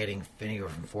 So you're getting anywhere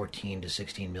from 14 to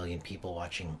 16 million people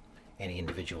watching any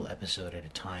individual episode at a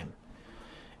time.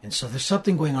 And so there's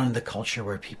something going on in the culture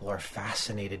where people are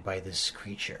fascinated by this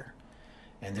creature.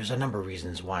 And there's a number of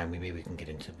reasons why, and maybe we can get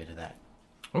into a bit of that.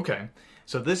 Okay.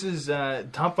 So this is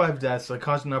top 5 deaths that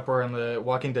caused an uproar in the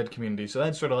Walking Dead community. So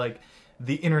that's sort of like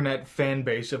the internet fan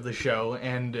base of the show,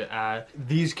 and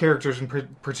these characters in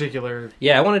particular.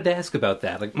 Yeah, I wanted to ask about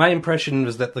that. Like, my impression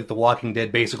was that like The Walking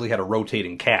Dead basically had a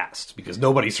rotating cast because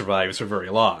nobody survives for very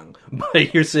long.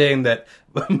 But you're saying that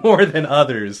more than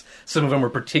others, some of them were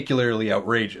particularly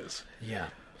outrageous. Yeah.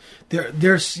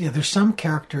 There's some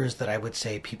characters that I would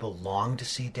say people long to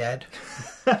see dead.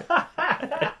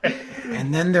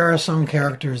 And then there are some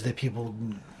characters that people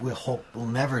will hope will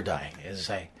never die.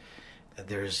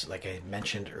 There's, like I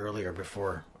mentioned earlier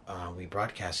before we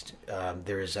broadcast,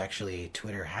 there is actually a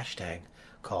Twitter hashtag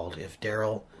called "If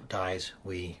Daryl Dies,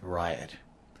 We Riot."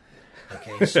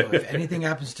 Okay, so if anything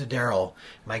happens to Daryl,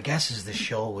 my guess is the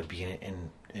show would be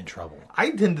in trouble.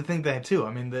 I tend to think that too.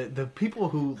 I mean, the people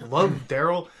who love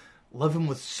Daryl love him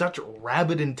with such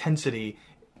rabid intensity.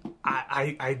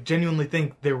 I genuinely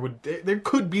think there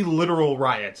could be literal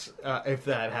riots if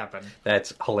that happened.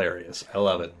 That's hilarious. I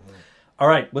love it. All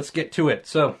right, let's get to it.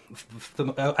 So,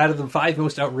 out of the 5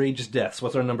 most outrageous deaths,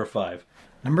 what's our number 5?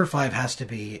 Number 5 has to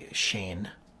be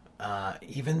Shane.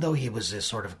 Even though he was a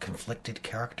sort of conflicted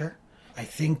character, I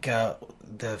think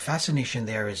the fascination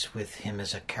there is with him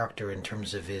as a character in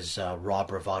terms of his raw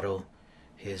bravado,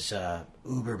 his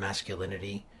uber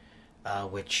masculinity,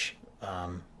 which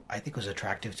I think was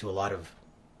attractive to a lot of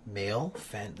the male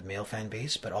fan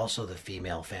base, but also the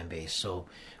female fan base. So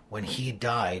when he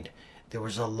died, there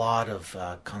was a lot of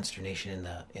consternation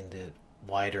in the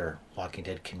wider Walking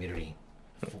Dead community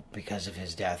because of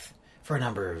his death for a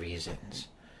number of reasons.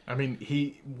 I mean,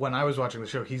 when I was watching the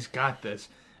show, he's got this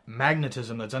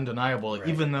magnetism that's undeniable, right.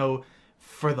 Even though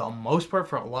for the most part,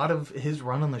 for a lot of his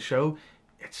run on the show,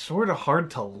 it's sort of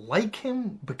hard to like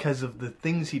him because of the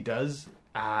things he does.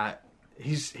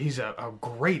 He's a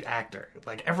great actor.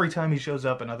 Like, every time he shows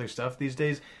up in other stuff these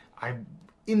days, I'm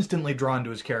instantly drawn to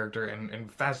his character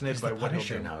and fascinated by what he'll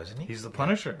do. Now, isn't he? He's the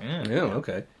Punisher. Yeah.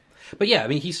 Okay. But yeah, I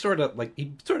mean, he sort of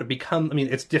become. I mean,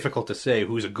 it's difficult to say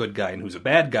who's a good guy and who's a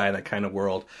bad guy in that kind of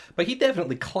world. But he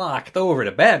definitely clocked over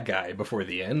to bad guy before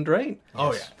the end, right?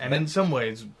 Oh yeah, and in some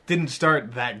ways didn't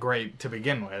start that great to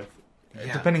begin with,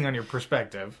 depending on your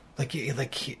perspective.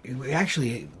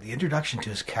 Actually, the introduction to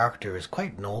his character is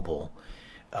quite noble.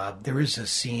 There is a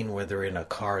scene where they're in a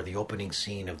car, the opening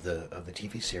scene of the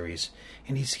TV series,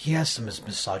 and he has some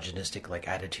misogynistic like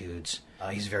attitudes.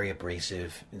 He's very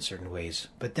abrasive in certain ways,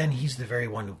 but then he's the very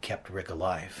one who kept Rick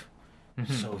alive.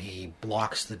 Mm-hmm. So he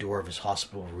blocks the door of his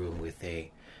hospital room with a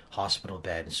hospital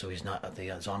bed, so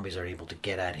the zombies are able to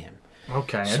get at him.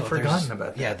 Okay, I'd forgotten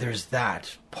about that. Yeah, there's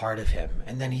that part of him,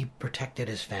 and then he protected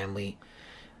his family.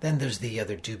 Then there's the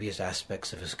other dubious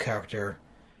aspects of his character.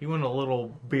 He went a little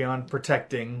beyond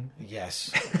protecting.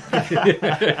 Yes.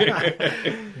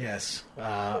 Yes.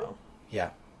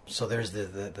 Yeah. So there's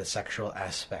the sexual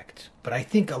aspect. But I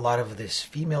think a lot of this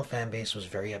female fan base was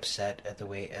very upset at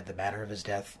the manner of his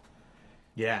death.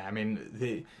 Yeah, I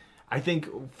mean, I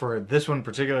think for this one in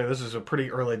particular, this is a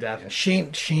pretty early death. Yeah,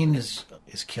 Shane is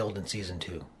killed in season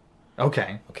 2.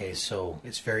 Okay. Okay, so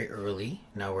it's very early.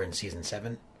 Now we're in season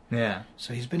 7. Yeah.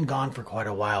 So he's been gone for quite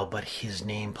a while, but his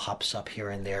name pops up here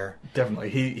and there. Definitely.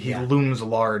 He looms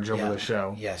large over the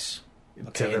show. Yes.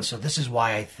 Okay, and so this is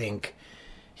why I think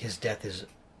his death is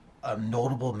a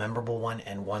notable, memorable one,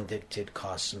 and one that did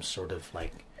cause some sort of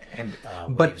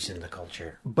waves in the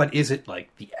culture. But is it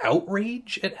like the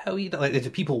outrage at how he died? Like, do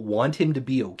people want him to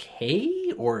be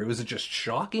okay, or was it just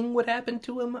shocking what happened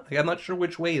to him? Like, I'm not sure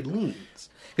which way it leans.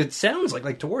 It sounds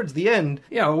like towards the end,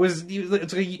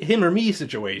 it's a him or me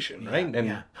situation, right?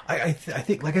 And I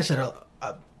think, like I said,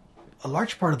 a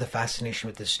large part of the fascination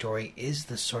with this story is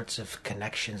the sorts of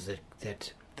connections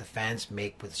that the fans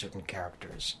make with certain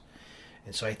characters.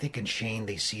 And so I think in Shane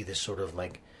they see this sort of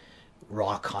like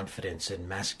raw confidence and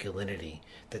masculinity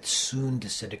that soon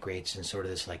disintegrates in sort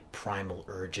of this like primal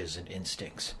urges and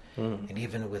instincts. And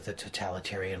even with the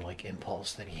totalitarian like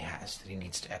impulse that he has, that he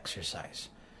needs to exercise.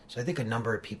 So I think a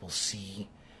number of people see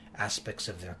aspects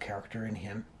of their character in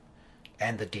him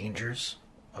and the dangers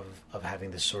of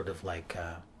having this sort of like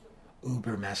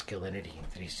uber masculinity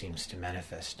that he seems to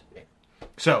manifest.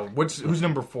 So, who's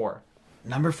number 4?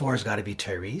 Number 4 has got to be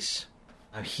Tyrese.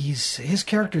 His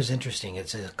character is interesting.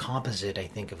 It's a composite, I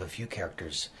think, of a few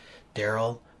characters: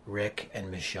 Daryl, Rick,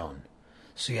 and Michonne.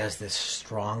 So he has this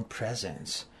strong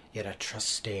presence, yet a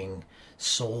trusting,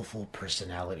 soulful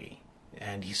personality.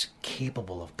 And he's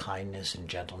capable of kindness and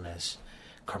gentleness,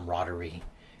 camaraderie,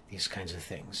 these kinds of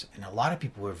things. And a lot of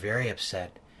people were very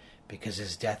upset because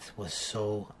his death was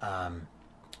so,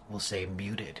 we'll say,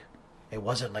 muted. It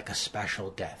wasn't like a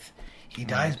special death. He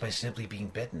dies by simply being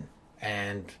bitten.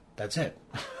 And that's it.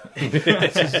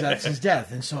 that's his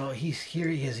death. And so he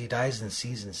is. He dies in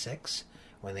season 6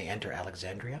 when they enter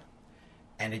Alexandria.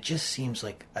 And it just seems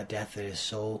like a death that is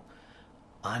so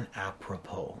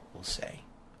unapropos, we'll say.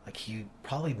 Like he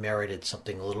probably merited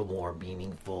something a little more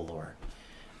meaningful or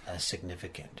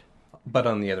significant. But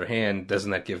on the other hand,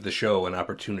 doesn't that give the show an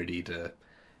opportunity to,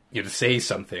 to say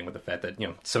something with the fact that,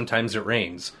 sometimes it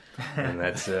rains. And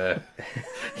that's...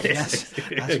 Yes,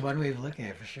 that's one way of looking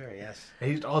at it, for sure, yes.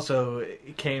 He also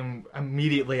came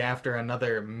immediately after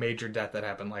another major death that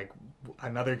happened. Like,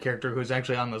 another character who's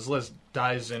actually on this list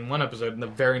dies in one episode, and the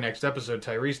very next episode,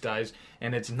 Tyrese dies.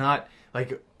 And it's not,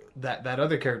 like, that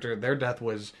other character, their death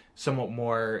was somewhat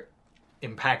more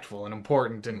impactful and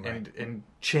important and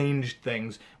changed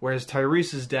things. Whereas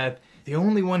Tyrese's death, the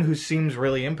only one who seems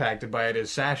really impacted by it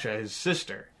is Sasha, his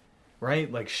sister.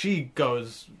 Right? Like, she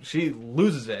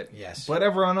loses it. Yes. But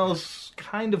everyone else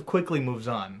kind of quickly moves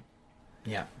on.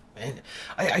 Yeah. And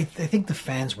I think the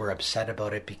fans were upset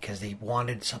about it because they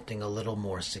wanted something a little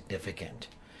more significant.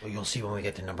 Well, you'll see when we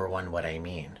get to number 1 what I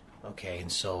mean. Okay,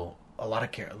 and so a lot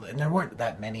of and there weren't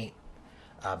that many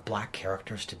black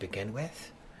characters to begin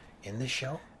with in the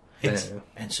show.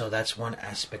 And so that's one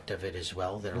aspect of it as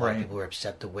well. That a lot of people were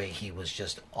upset the way he was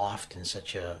just offed in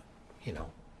such a,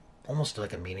 almost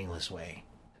like a meaningless way.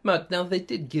 But now they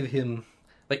did give him,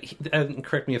 like,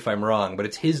 correct me if I'm wrong, but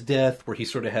it's his death where he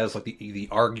sort of has like the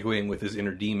arguing with his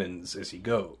inner demons as he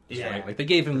goes. Yeah. Right? Like they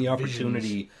gave him the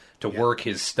opportunity to work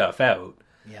his stuff out.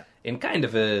 Yeah. In kind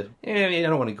of a, I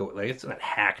don't want to go, like, it's not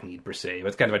hackneyed per se, but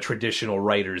it's kind of a traditional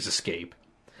writer's escape.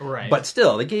 Right. But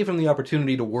still, they gave him the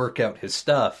opportunity to work out his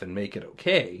stuff and make it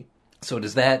okay. So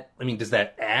does that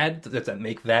add, does that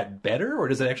make that better, or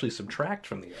does it actually subtract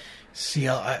from the other? See,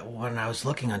 when I was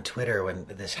looking on Twitter when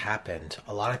this happened,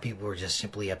 a lot of people were just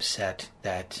simply upset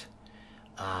that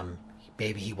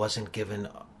maybe he wasn't given,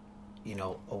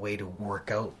 a way to work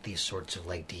out these sorts of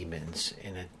like demons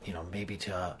in it, maybe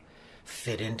to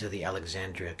fit into the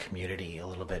Alexandria community a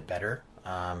little bit better,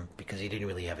 because he didn't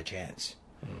really have a chance.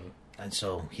 Mm-hmm. And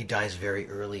so he dies very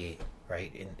early,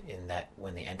 right, in that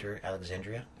when they enter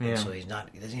Alexandria. Yeah. And so he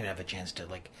doesn't even have a chance to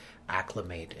like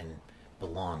acclimate and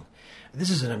belong. This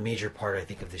isn't a major part, I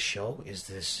think, of the show, is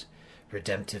this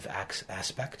redemptive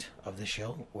aspect of the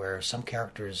show, where some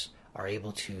characters are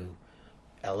able to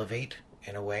elevate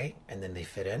in a way, and then they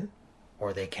fit in,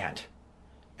 or they can't.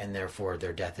 And therefore,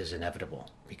 their death is inevitable,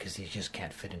 because they just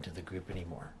can't fit into the group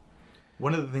anymore.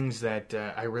 One of the things that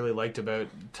I really liked about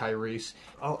Tyrese,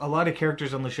 a lot of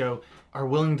characters on the show are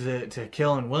willing to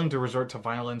kill and willing to resort to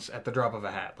violence at the drop of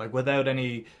a hat. Like, without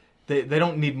any... They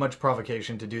don't need much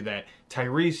provocation to do that.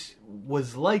 Tyrese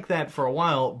was like that for a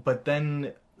while, but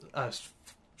then a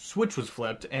switch was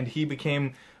flipped, and he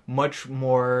became much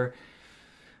more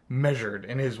measured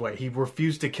in his way. He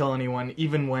refused to kill anyone,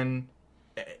 even when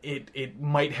it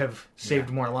might have saved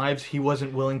more lives. He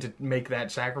wasn't willing to make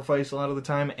that sacrifice a lot of the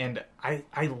time, and I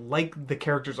like the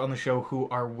characters on the show who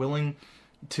are willing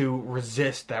to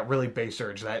resist that really base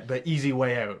urge, the easy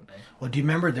way out. Well, do you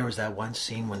remember there was that one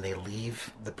scene when they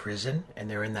leave the prison and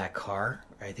they're in that car?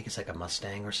 I think it's like a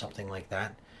Mustang or something like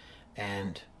that.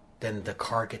 And then the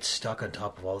car gets stuck on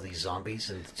top of all these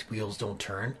zombies and the wheels don't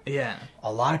turn. Yeah.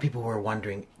 A lot of people were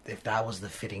wondering if that was the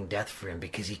fitting death for him,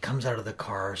 because he comes out of the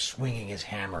car swinging his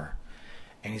hammer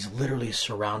and he's literally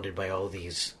surrounded by all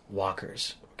these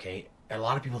walkers. Okay. A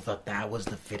lot of people thought that was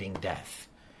the fitting death,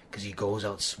 because he goes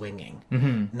out swinging,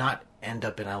 not end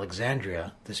up in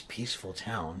Alexandria, this peaceful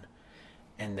town,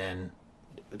 and then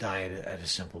die at a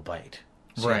simple bite.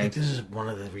 So I think this is one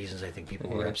of the reasons I think people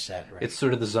were upset. Right? It's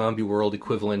sort of the zombie world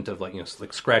equivalent of like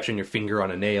scratching your finger on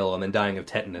a nail and then dying of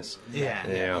tetanus. Yeah.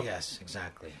 Yes,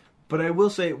 exactly. But I will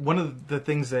say, one of the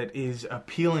things that is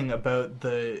appealing about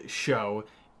the show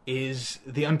is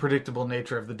the unpredictable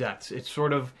nature of the deaths. It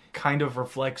sort of kind of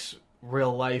reflects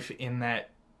real life in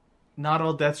that not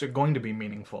all deaths are going to be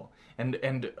meaningful.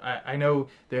 And I know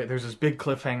there's this big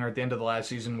cliffhanger at the end of the last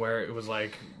season where it was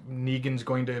like Negan's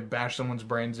going to bash someone's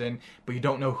brains in, but you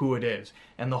don't know who it is.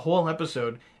 And the whole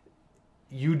episode,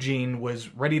 Eugene was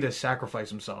ready to sacrifice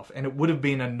himself, and it would have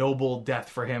been a noble death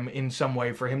for him in some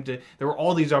way, for him to, there were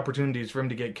all these opportunities for him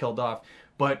to get killed off,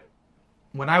 but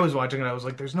when I was watching it, I was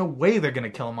like, there's no way they're going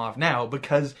to kill him off now,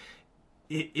 because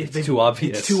it's too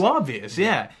obvious. It's too obvious,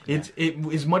 yeah. It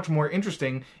is much more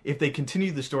interesting if they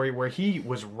continue the story where he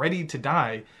was ready to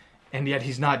die, and yet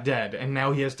he's not dead, and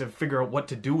now he has to figure out what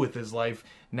to do with his life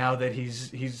now that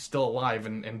he's still alive,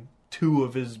 and two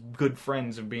of his good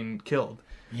friends have been killed.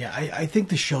 Yeah, I think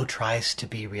the show tries to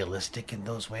be realistic in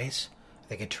those ways.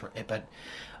 I think but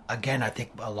again, I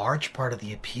think a large part of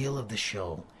the appeal of the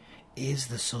show is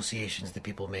the associations that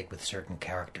people make with certain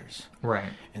characters.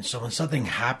 Right. And so when something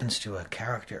happens to a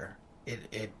character,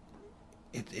 it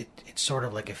sort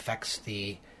of like affects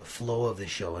the flow of the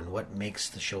show and what makes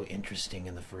the show interesting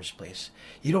in the first place.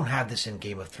 You don't have this in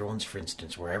Game of Thrones, for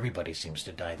instance, where everybody seems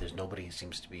to die. There's nobody who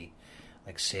seems to be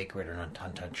like sacred or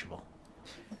untouchable.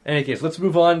 In any case, let's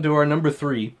move on to our number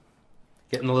 3.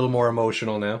 Getting a little more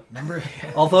emotional now. Remember?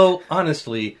 Although,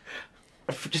 honestly,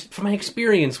 just from my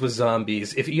experience with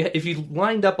zombies, if you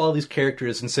lined up all these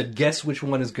characters and said, guess which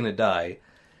one is going to die,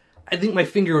 I think my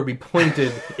finger would be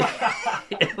pointed.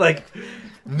 Like,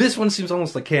 this one seems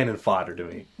almost like cannon fodder to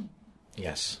me.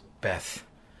 Yes, Beth.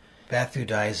 Beth, who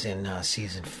dies in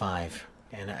season 5.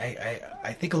 And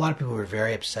I think a lot of people were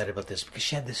very upset about this because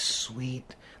she had this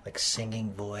sweet, like,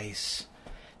 singing voice,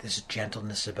 this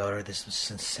gentleness about her, this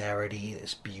sincerity,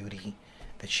 this beauty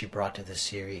that she brought to the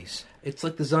series. It's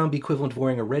like the zombie equivalent of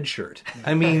wearing a red shirt.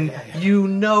 I mean, you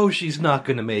know she's not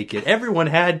going to make it. Everyone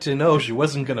had to know she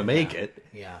wasn't going to make it.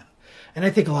 Yeah. And I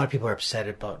think a lot of people are upset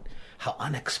about how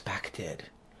unexpected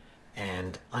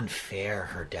and unfair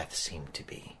her death seemed to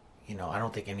be. You know, I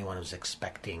don't think anyone was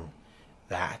expecting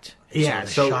that. And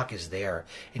so the shock is there.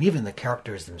 And even the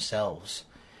characters themselves,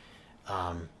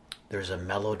 there's a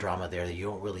melodrama there that you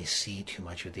don't really see too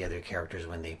much with the other characters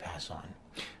when they pass on.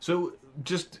 So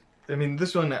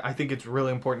this one, I think it's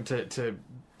really important to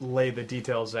lay the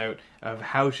details out of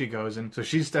how she goes. And so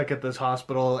she's stuck at this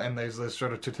hospital, and there's this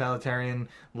sort of totalitarian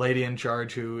lady in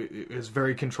charge who is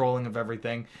very controlling of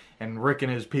everything. And Rick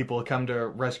and his people come to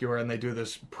rescue her, and they do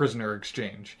this prisoner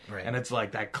exchange. Right. And it's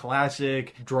like that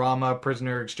classic drama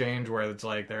prisoner exchange where it's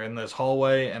like they're in this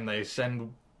hallway, and they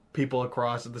send people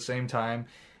across at the same time.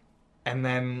 And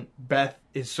then Beth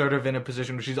is sort of in a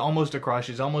position where she's almost across,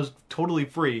 she's almost totally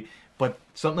free, but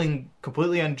something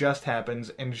completely unjust happens,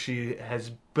 and she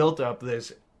has built up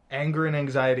this anger and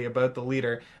anxiety about the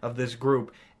leader of this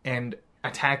group and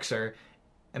attacks her.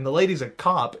 And the lady's a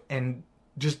cop, and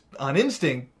just on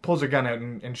instinct pulls her gun out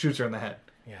and shoots her in the head.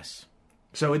 Yes.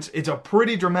 So it's a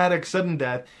pretty dramatic sudden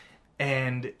death,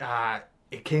 and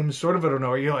it came sort of out of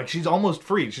nowhere. You're like, she's almost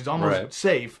free, she's almost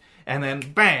safe, and then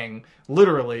bang,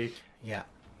 literally. Yeah.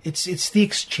 It's the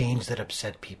exchange that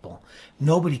upset people.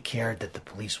 Nobody cared that the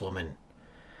policewoman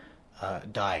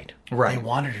died. Right. They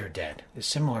wanted her dead. It's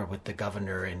similar with the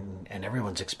governor, and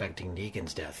everyone's expecting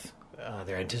Negan's death.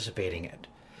 They're anticipating it.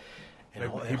 And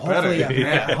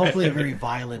hopefully a very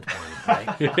violent one,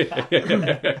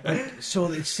 right?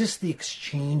 So it's just the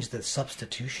exchange, the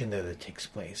substitution there that takes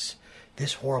place.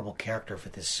 This horrible character for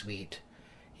this sweet,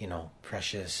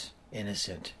 precious,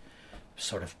 innocent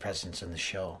sort of presence in the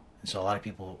show. And so a lot of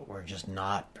people were just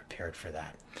not prepared for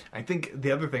that. I think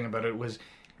the other thing about it was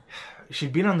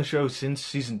she'd been on the show since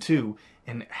season 2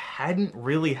 and hadn't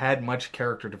really had much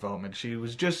character development. She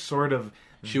was just sort of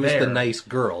She was the nice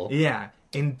girl. Yeah,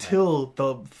 until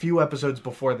the few episodes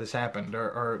before this happened.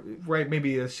 Or right,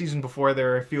 maybe a season before,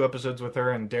 there were a few episodes with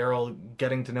her and Daryl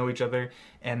getting to know each other.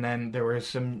 And then there were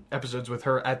some episodes with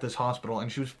her at this hospital.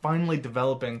 And she was finally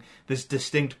developing this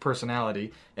distinct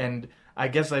personality. And I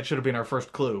guess that should have been our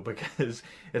first clue, because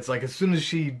it's like as soon as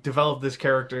she developed this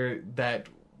character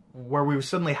where we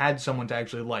suddenly had someone to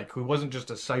actually like, who wasn't just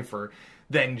a cipher,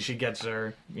 then she gets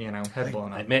her, head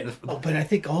blown up. But I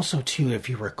think also, too, if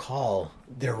you recall,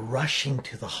 they're rushing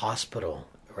to the hospital,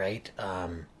 right?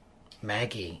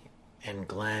 Maggie and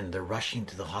Glenn, they're rushing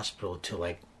to the hospital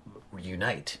to,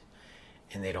 reunite,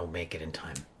 and they don't make it in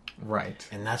time. Right.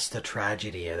 And that's the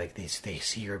tragedy. Like, they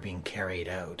see her being carried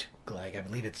out. Like, I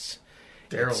believe it's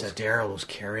Daryl who's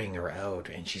carrying her out,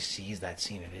 and she sees that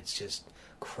scene, and it's just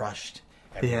crushed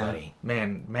everybody. Yeah,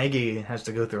 man, Maggie has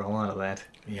to go through a lot of that.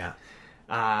 Yeah.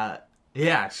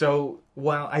 So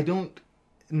while I don't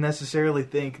necessarily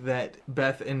think that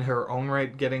Beth in her own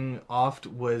right getting offed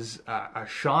was a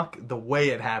shock, the way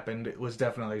it happened was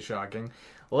definitely shocking.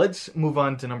 Let's move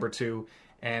on to number 2,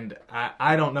 and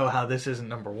I don't know how this isn't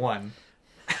number 1.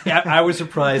 Yeah, I was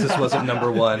surprised this wasn't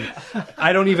number 1.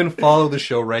 I don't even follow the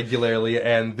show regularly,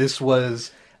 and this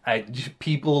was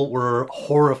People were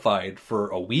horrified for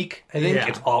a week, I think. Yeah.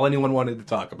 It's all anyone wanted to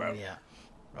talk about. Yeah.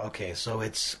 Okay, so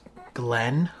it's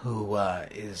Glenn who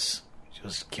was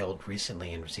killed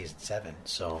recently in season 7.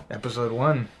 So Episode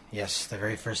 1. yes, the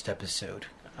very first episode.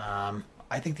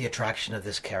 I think the attraction of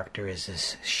this character is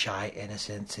his shy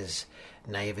innocence, his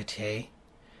naivete.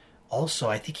 Also,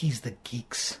 I think he's the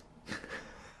geek's.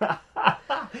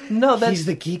 No, He's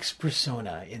the geek's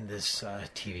persona in this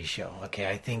TV show. Okay,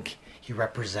 I think he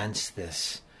represents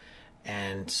this.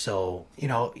 And so,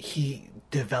 he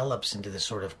develops into this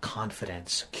sort of confident,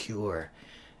 secure,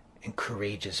 and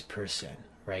courageous person,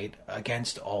 right?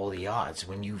 Against all the odds.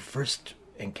 When you first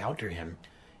encounter him,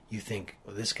 you think,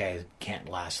 well, this guy can't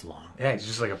last long. Yeah, he's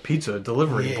just like a pizza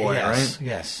delivery boy, yes, right?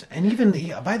 Yes. And even,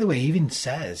 by the way, he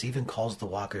even calls the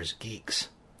walkers geeks.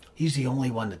 He's the only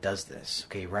one that does this.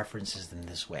 Okay, he references them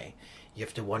this way. You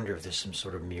have to wonder if there's some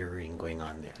sort of mirroring going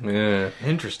on there. Yeah.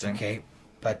 Interesting. Okay,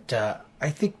 but I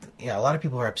think a lot of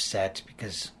people are upset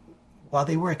because while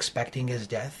they were expecting his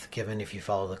death, given if you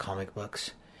follow the comic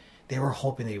books, they were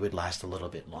hoping that he would last a little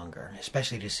bit longer,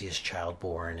 especially to see his child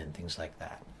born and things like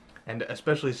that. And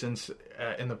especially since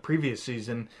in the previous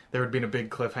season, there had been a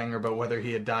big cliffhanger about whether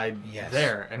he had died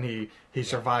there, and he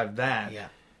survived that. Yeah.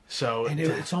 So And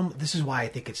this is why I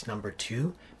think it's number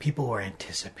 2. People were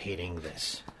anticipating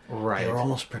this. Right. They were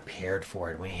almost prepared for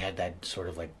it when he had that sort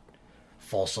of like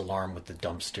false alarm with the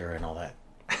dumpster and all that.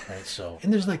 Right. So,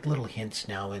 and there's like little hints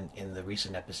now in the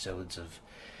recent episodes of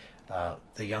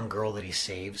the young girl that he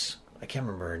saves. I can't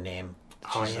remember her name.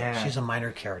 She's a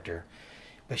minor character,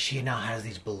 but she now has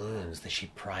these balloons that she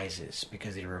prizes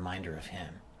because they remind her of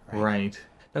him. Right.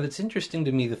 Now, that's interesting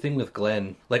to me, the thing with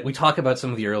Glenn. Like, we talk about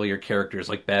some of the earlier characters,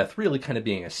 like Beth, really kind of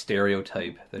being a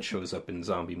stereotype that shows up in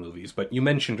zombie movies. But you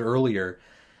mentioned earlier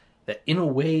that, in a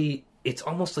way, it's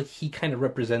almost like he kind of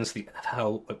represents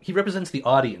the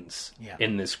audience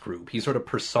in this group. He sort of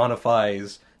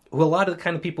personifies who a lot of the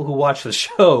kind of people who watch the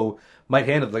show might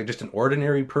handle, like just an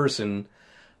ordinary person.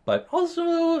 But also,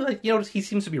 like, he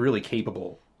seems to be really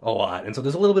capable a lot. And so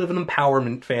there's a little bit of an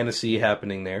empowerment fantasy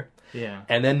happening there. Yeah.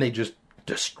 And then they just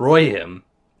destroy him.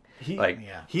 He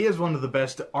has one of the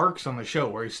best arcs on the show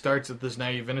where he starts at this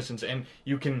naive innocence and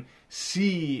you can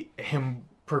see him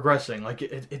progressing. Like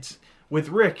it's with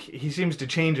Rick, he seems to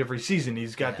change every season.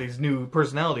 He's got these new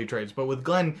personality traits, but with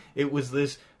Glenn, it was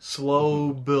this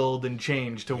slow build and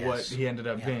change to what he ended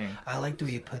up being. I like the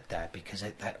way you put that because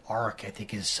that arc, I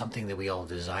think, is something that we all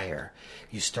desire.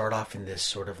 You start off in this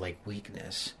sort of like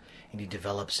weakness, and he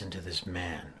develops into this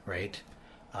man, right?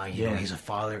 He's a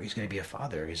father. He's going to be a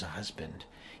father. He's a husband.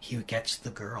 He gets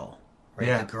the girl, right?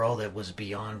 Yeah. The girl that was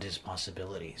beyond his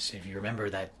possibilities. If you remember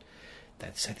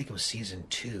that's I think it was season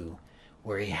 2,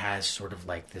 where he has sort of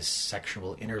like this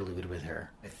sexual interlude with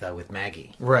her, with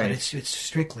Maggie. Right. But it's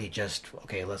strictly just,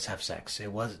 okay, let's have sex. There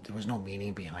was no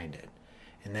meaning behind it.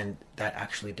 And then that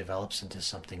actually develops into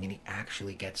something, and he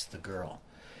actually gets the girl.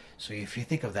 So if you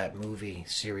think of that movie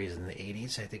series in the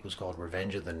 80s, I think it was called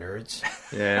Revenge of the Nerds.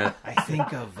 Yeah. I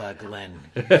think of Glenn.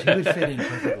 He would fit in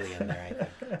perfectly in there,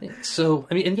 I think. So,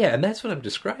 I mean, and that's what I'm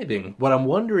describing. What I'm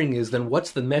wondering is then what's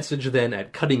the message then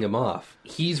at cutting him off?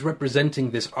 He's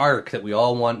representing this arc that we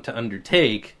all want to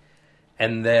undertake,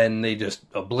 and then they just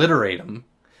obliterate him.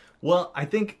 Well, I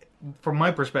think, from my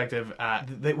perspective,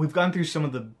 we've gone through some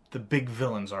of the big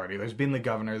villains already. There's been the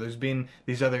governor. There's been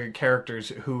these other characters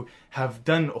who have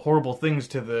done horrible things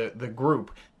to the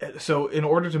group. So in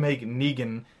order to make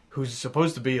Negan, who's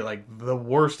supposed to be like the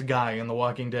worst guy in the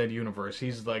Walking Dead universe,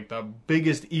 he's like the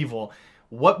biggest evil,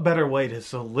 what better way to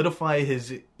solidify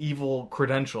his evil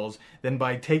credentials than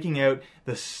by taking out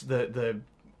the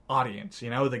audience,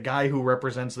 the guy who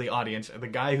represents the audience, the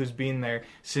guy who's been there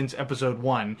since episode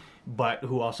 1, but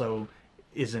who also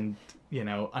isn't,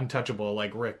 untouchable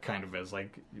like Rick kind of is.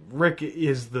 Like, Rick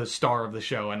is the star of the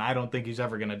show, and I don't think he's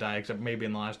ever going to die, except maybe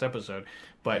in the last episode.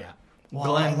 But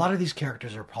Well, a lot of these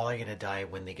characters are probably going to die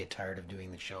when they get tired of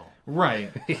doing the show. Right.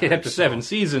 After 7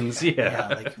 seasons, Yeah,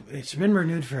 like it's been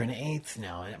renewed for an 8th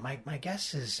now, and my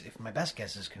guess is, if my best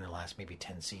guess is going to last maybe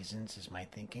 10 seasons, is my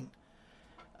thinking.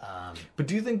 But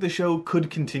do you think the show could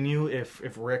continue if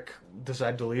Rick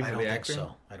decided to leave I for don't the think actor?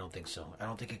 so. I don't think so. I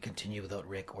don't think it can continue without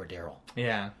Rick or Daryl.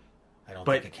 Yeah. I don't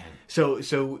But think it can.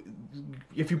 so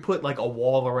if you put like a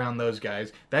wall around those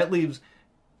guys, that leaves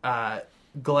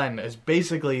Glenn as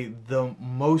basically the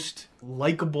most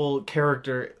likable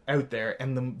character out there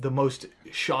and the most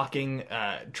shocking,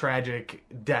 tragic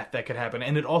death that could happen.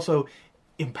 And it also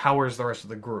empowers the rest of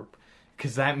the group.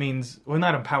 because that means, well,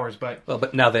 not empowers, but Well,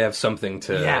 but now they have something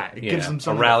to it gives them a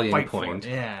something rallying to fight point.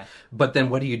 for. Yeah. But then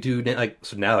what do you do? Like,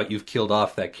 so now that you've killed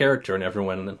off that character and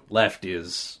everyone left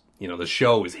is, the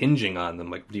show is hinging on them.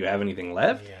 Like, do you have anything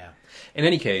left? Yeah. In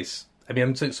any case, I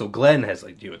mean, so Glenn has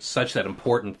it's such that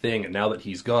important thing, and now that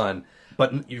he's gone,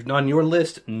 but you've on your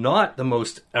list not the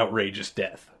most outrageous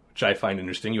death, which I find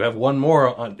interesting. You have one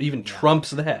more on even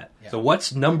trumps that. Yeah. So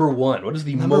what's number one? What is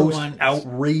the Number most one is-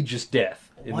 outrageous death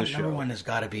in the show? Number one has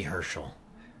got to be Herschel.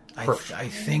 I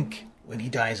think when he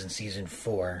dies in season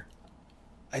 4,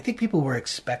 I think people were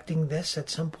expecting this at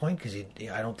some point because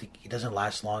I don't think he doesn't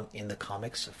last long in the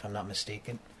comics, if I'm not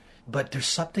mistaken. But there's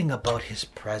something about his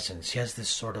presence. He has this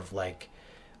sort of like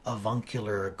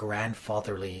avuncular,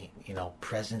 grandfatherly,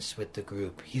 presence with the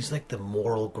group. He's like the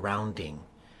moral grounding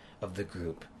of the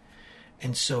group.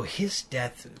 And so his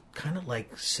death kind of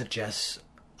like suggests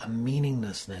a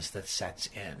meaninglessness that sets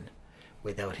in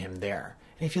without him there.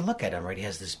 And if you look at him, right, he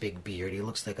has this big beard. He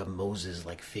looks like a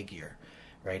Moses-like figure,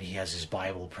 right? He has his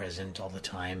Bible present all the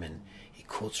time, and he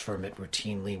quotes from it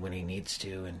routinely when he needs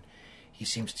to. And he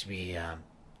seems to be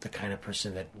the kind of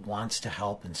person that wants to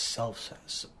help and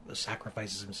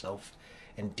sacrifices himself,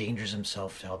 endangers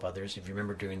himself to help others. If you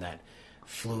remember during that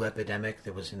flu epidemic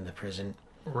that was in the prison,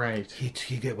 Right.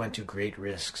 he went to great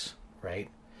risks, right?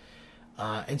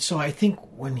 And so I think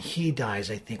when he dies,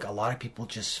 I think a lot of people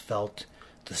just felt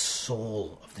the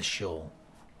soul of the show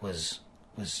was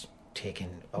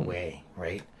taken away,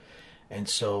 right? And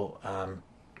so,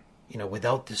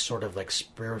 without this sort of like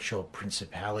spiritual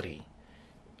principality,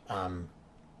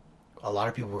 a lot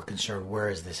of people were concerned, where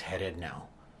is this headed now?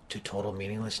 To total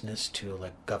meaninglessness, to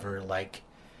like governor-like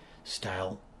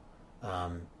style,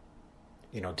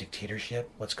 dictatorship?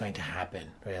 What's going to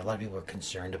happen? Right? A lot of people were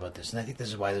concerned about this, and I think this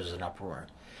is why there was an uproar.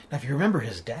 Now, if you remember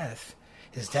his death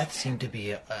seemed to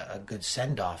be a good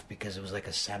send-off because it was like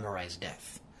a samurai's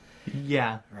death.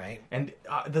 Yeah. Right? And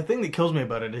the thing that kills me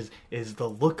about it is the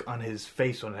look on his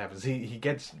face when it happens. He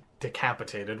gets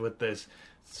decapitated with this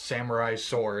samurai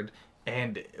sword,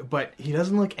 but he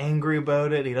doesn't look angry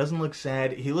about it. He doesn't look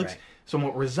sad. He looks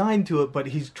somewhat resigned to it, but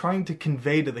he's trying to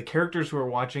convey to the characters who are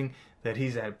watching that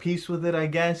he's at peace with it, I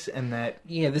guess, and that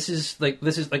this is like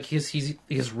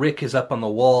his Rick is up on the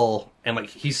wall, and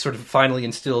like he's sort of finally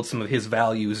instilled some of his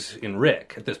values in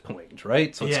Rick at this point,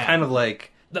 right? So it's kind of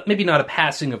like maybe not a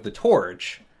passing of the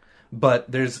torch,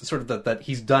 but there's sort of that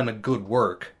he's done a good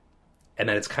work, and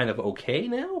that it's kind of okay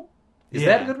now. Is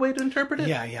that a good way to interpret it?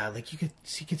 Yeah. Like you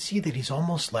could see that he's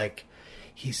almost like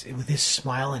he's with his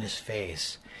smile on his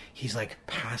face. He's like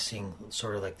passing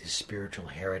sort of like this spiritual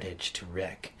heritage to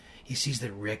Rick. He sees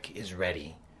that Rick is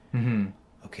ready. Mm-hmm.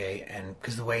 Okay, and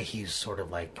because the way he's sort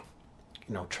of like,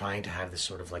 trying to have this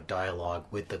sort of like dialogue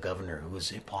with the governor, who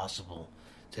is impossible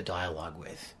to dialogue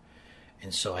with.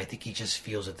 And so I think he just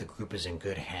feels that the group is in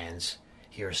good hands.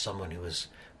 Here's someone who has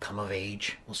come of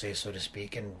age, we'll say, so to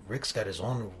speak, and Rick's got his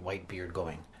own white beard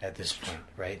going at this point,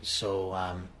 right?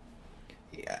 So,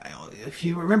 if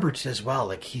you remember it as well,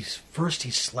 like he's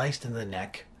sliced in the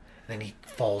neck, then he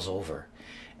falls over.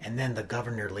 And then the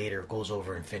governor later goes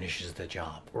over and finishes the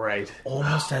job. Right.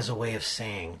 Almost as a way of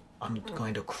saying, I'm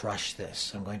going to crush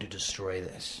this. I'm going to destroy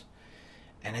this.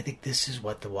 And I think this is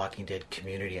what the Walking Dead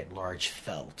community at large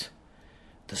felt.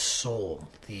 The soul,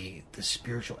 the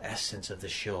spiritual essence of the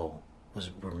show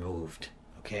was removed.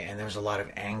 Okay, and there was a lot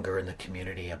of anger in the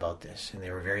community about this. And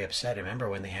they were very upset. I remember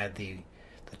when they had the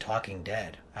Talking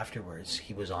Dead afterwards,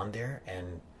 he was on there,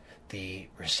 and the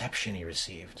reception he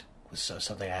received was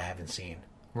something I haven't seen.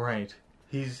 Right.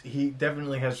 He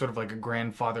definitely has sort of like a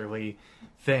grandfatherly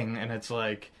thing, and it's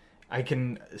like I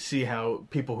can see how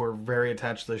people who are very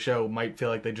attached to the show might feel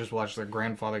like they just watched their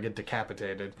grandfather get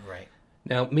decapitated. Right.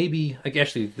 Now, maybe,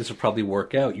 actually, this will probably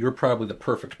work out. You're probably the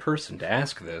perfect person to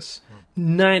ask this.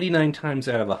 99 times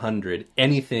out of 100,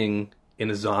 anything in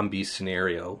a zombie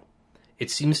scenario, it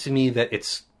seems to me that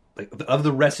it's, like, of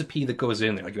the recipe that goes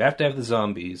in there, like, you have to have the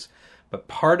zombies, but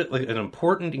an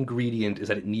important ingredient is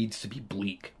that it needs to be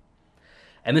bleak.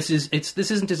 And this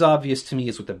isn't as obvious to me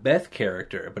as with the Beth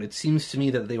character, but it seems to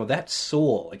me that that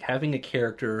soul, like having a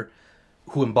character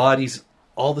who embodies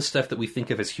all the stuff that we think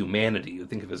of as humanity, we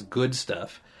think of as good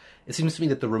stuff, it seems to me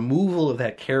that the removal of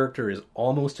that character is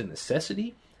almost a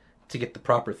necessity to get the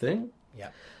proper thing. Yeah.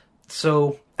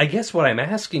 So I guess what I'm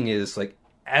asking is, like,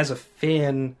 as a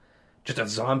fan just of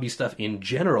zombie stuff in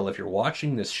general, if you're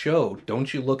watching this show,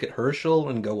 don't you look at Herschel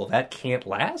and go, well, that can't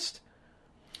last?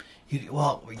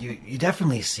 You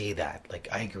definitely see that. Like,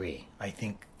 I agree. I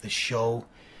think the show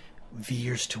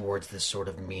veers towards this sort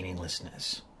of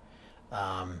meaninglessness.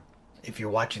 if you're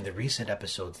watching the recent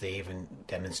episodes, they even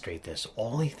demonstrate this.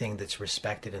 Only thing that's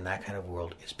respected in that kind of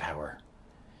world is power.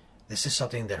 This is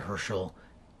something that Herschel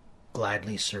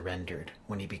gladly surrendered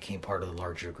when he became part of the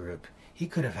larger group. He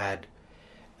could have had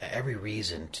every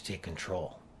reason to take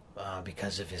control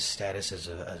because of his status as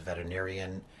a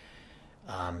veterinarian,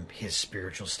 his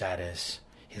spiritual status,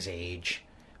 his age,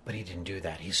 but he didn't do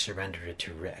that. He surrendered it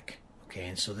to Rick. Okay,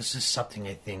 and so this is something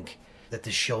I think that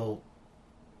the show,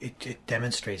 it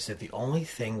demonstrates that the only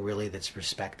thing really that's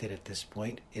respected at this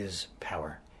point is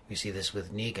power. We see this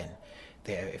with Negan.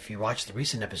 If you watch the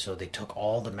recent episode, they took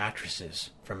all the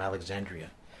mattresses from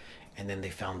Alexandria, and then they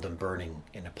found them burning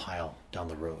in a pile down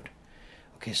the road.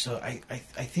 Okay, so I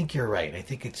think you're right. I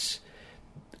think it's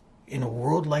in a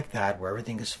world like that where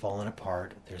everything has fallen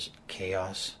apart, there's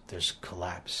chaos, there's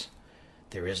collapse,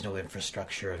 there is no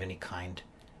infrastructure of any kind,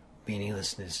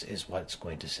 meaninglessness is what's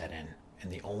going to set in.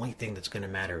 And the only thing that's going to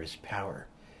matter is power.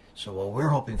 So what we're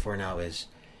hoping for now is,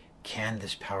 can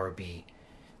this power be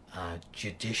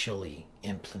judicially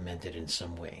implemented in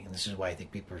some way? And this is why I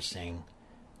think people are saying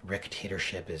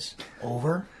Rick-tatorship is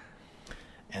over.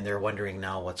 And they're wondering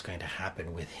now what's going to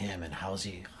happen with him and how's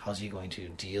he going to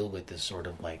deal with this sort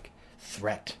of like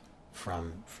threat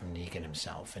from Negan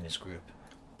himself and his group.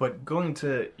 But going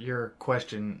to your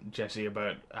question, Jesse,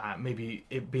 about maybe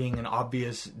it being an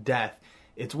obvious death,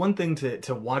 it's one thing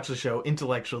to watch the show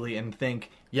intellectually and think,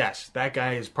 yes, that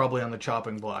guy is probably on the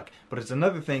chopping block. But it's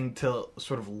another thing to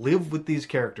sort of live with these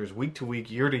characters week to week,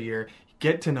 year to year,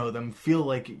 get to know them, feel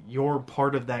like you're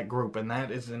part of that group, and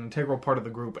that is an integral part of the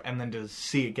group, and then to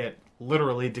see it get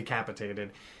literally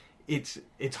decapitated.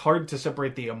 It's hard to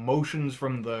separate the emotions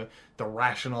from the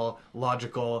rational,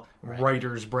 logical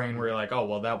writer's brain where you're like, oh,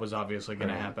 well, that was obviously going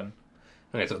to happen.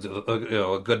 Okay, so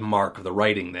a good mark of the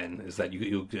writing, then, is that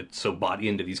you get so bought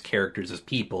into these characters as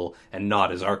people and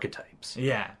not as archetypes.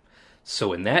 Yeah.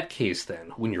 So in that case,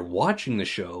 then, when you're watching the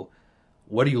show,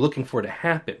 what are you looking for to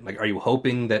happen? Like, are you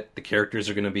hoping that the characters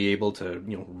are going to be able to,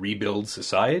 rebuild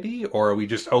society? Or are we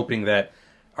just hoping that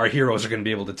our heroes are going to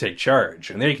be able to take charge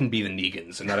and they can be the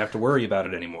Negans and not have to worry about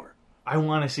it anymore? I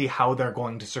want to see how they're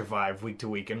going to survive week to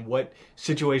week and what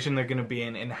situation they're going to be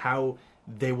in and how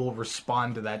they will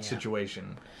respond to that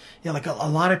situation. Yeah, like a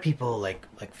lot of people, like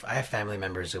I have family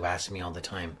members who ask me all the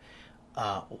time,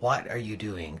 what are you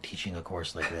doing teaching a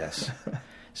course like this?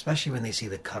 Especially when they see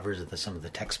the covers of some of the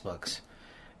textbooks.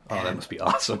 Oh, that must be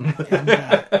awesome.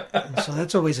 and so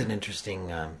that's always an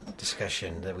interesting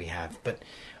discussion that we have. But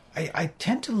I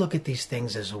tend to look at these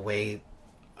things as a way.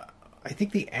 I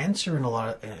think the answer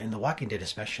in The Walking Dead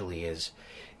especially is,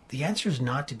 the answer is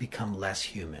not to become less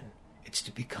human. It's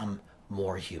to become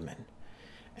more human.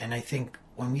 And I think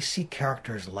when we see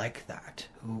characters like that,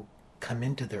 who come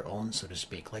into their own, so to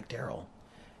speak, like Daryl,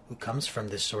 who comes from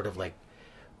this sort of like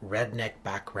redneck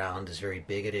background, this very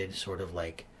bigoted sort of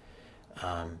like,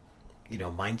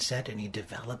 mindset, and he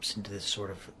develops into this sort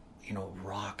of,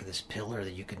 rock, this pillar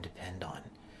that you can depend on.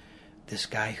 This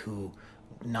guy who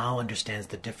now understands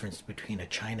the difference between a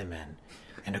Chinaman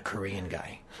and a Korean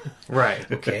guy. Right.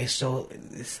 Okay, so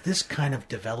it's this kind of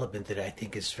development that I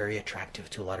think is very attractive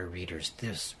to a lot of readers,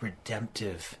 this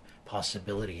redemptive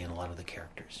possibility in a lot of the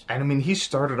characters. And I mean, he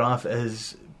started off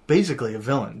as basically a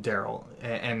villain, Daryl,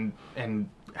 and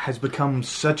has become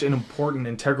such an important,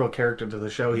 integral character to the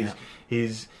show.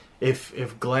 He's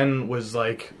if Glenn was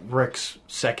like Rick's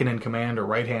second in command or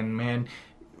right-hand man,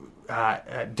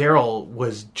 Daryl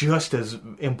was just as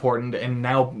important, and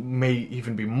now may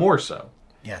even be more so.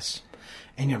 Yes.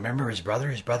 And you remember his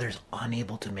brother's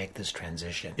unable to make this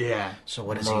transition. Yeah. So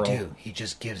what does he do? He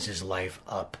just gives his life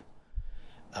up,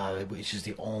 which is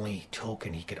the only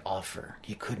token he could offer.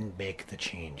 He couldn't make the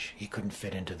change. He couldn't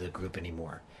fit into the group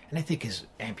anymore. And I think his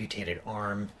amputated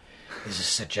arm is a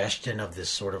suggestion of this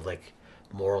sort of like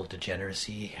moral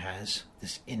degeneracy he has,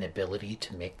 this inability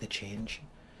to make the change,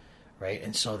 right?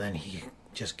 And so then he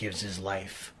just gives his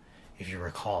life, if you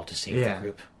recall, to save the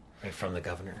group, right, from the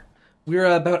governor. We're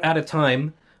about out of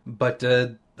time, but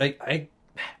I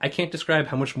can't describe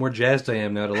how much more jazzed I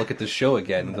am now to look at this show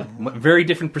again. Very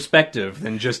different perspective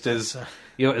than just as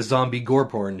a zombie gore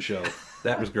porn show.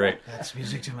 That was great. That's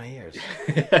music to my ears.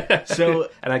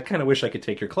 And I kind of wish I could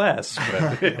take your class.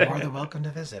 But You're more than welcome to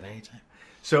visit anytime.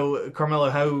 So,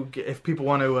 Carmelo, if people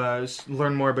want to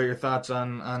learn more about your thoughts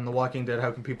on The Walking Dead, how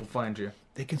can people find you?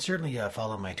 They can certainly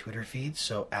follow my Twitter feed.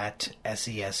 So at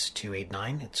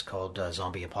SES289, it's called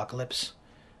Zombie Apocalypse.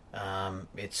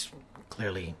 It's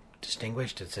clearly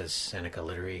distinguished. It says Seneca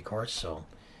Literary Course, so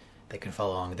they can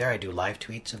follow along there. I do live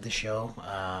tweets of the show.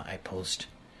 I post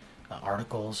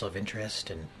articles of interest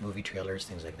and movie trailers,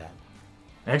 things like that.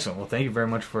 Excellent. Well, thank you very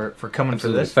much for coming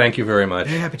Absolutely. for this. Thank you very much.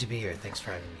 Very happy to be here. Thanks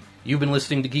for having me. You've been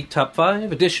listening to Geek Top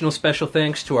 5. Additional special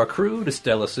thanks to our crew, to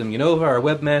Stella Simunova, our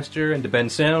webmaster, and to Ben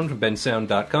Sound from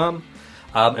bensound.com.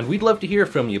 And we'd love to hear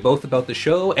from you, both about the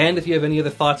show and if you have any other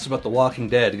thoughts about The Walking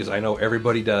Dead, because I know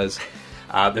everybody does.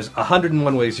 There's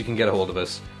 101 ways you can get a hold of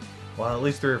us. Well, at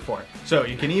least 3 or 4. So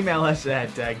you can email us at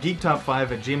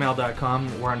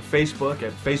geektop5@gmail.com. We're on Facebook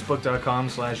at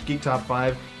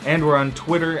facebook.com/geektop5. And we're on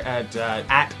Twitter at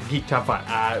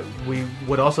geektop5. We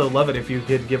would also love it if you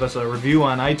could give us a review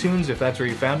on iTunes, if that's where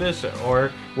you found us, or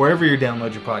wherever you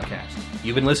download your podcast.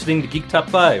 You've been listening to Geek Top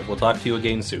 5. We'll talk to you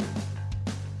again soon.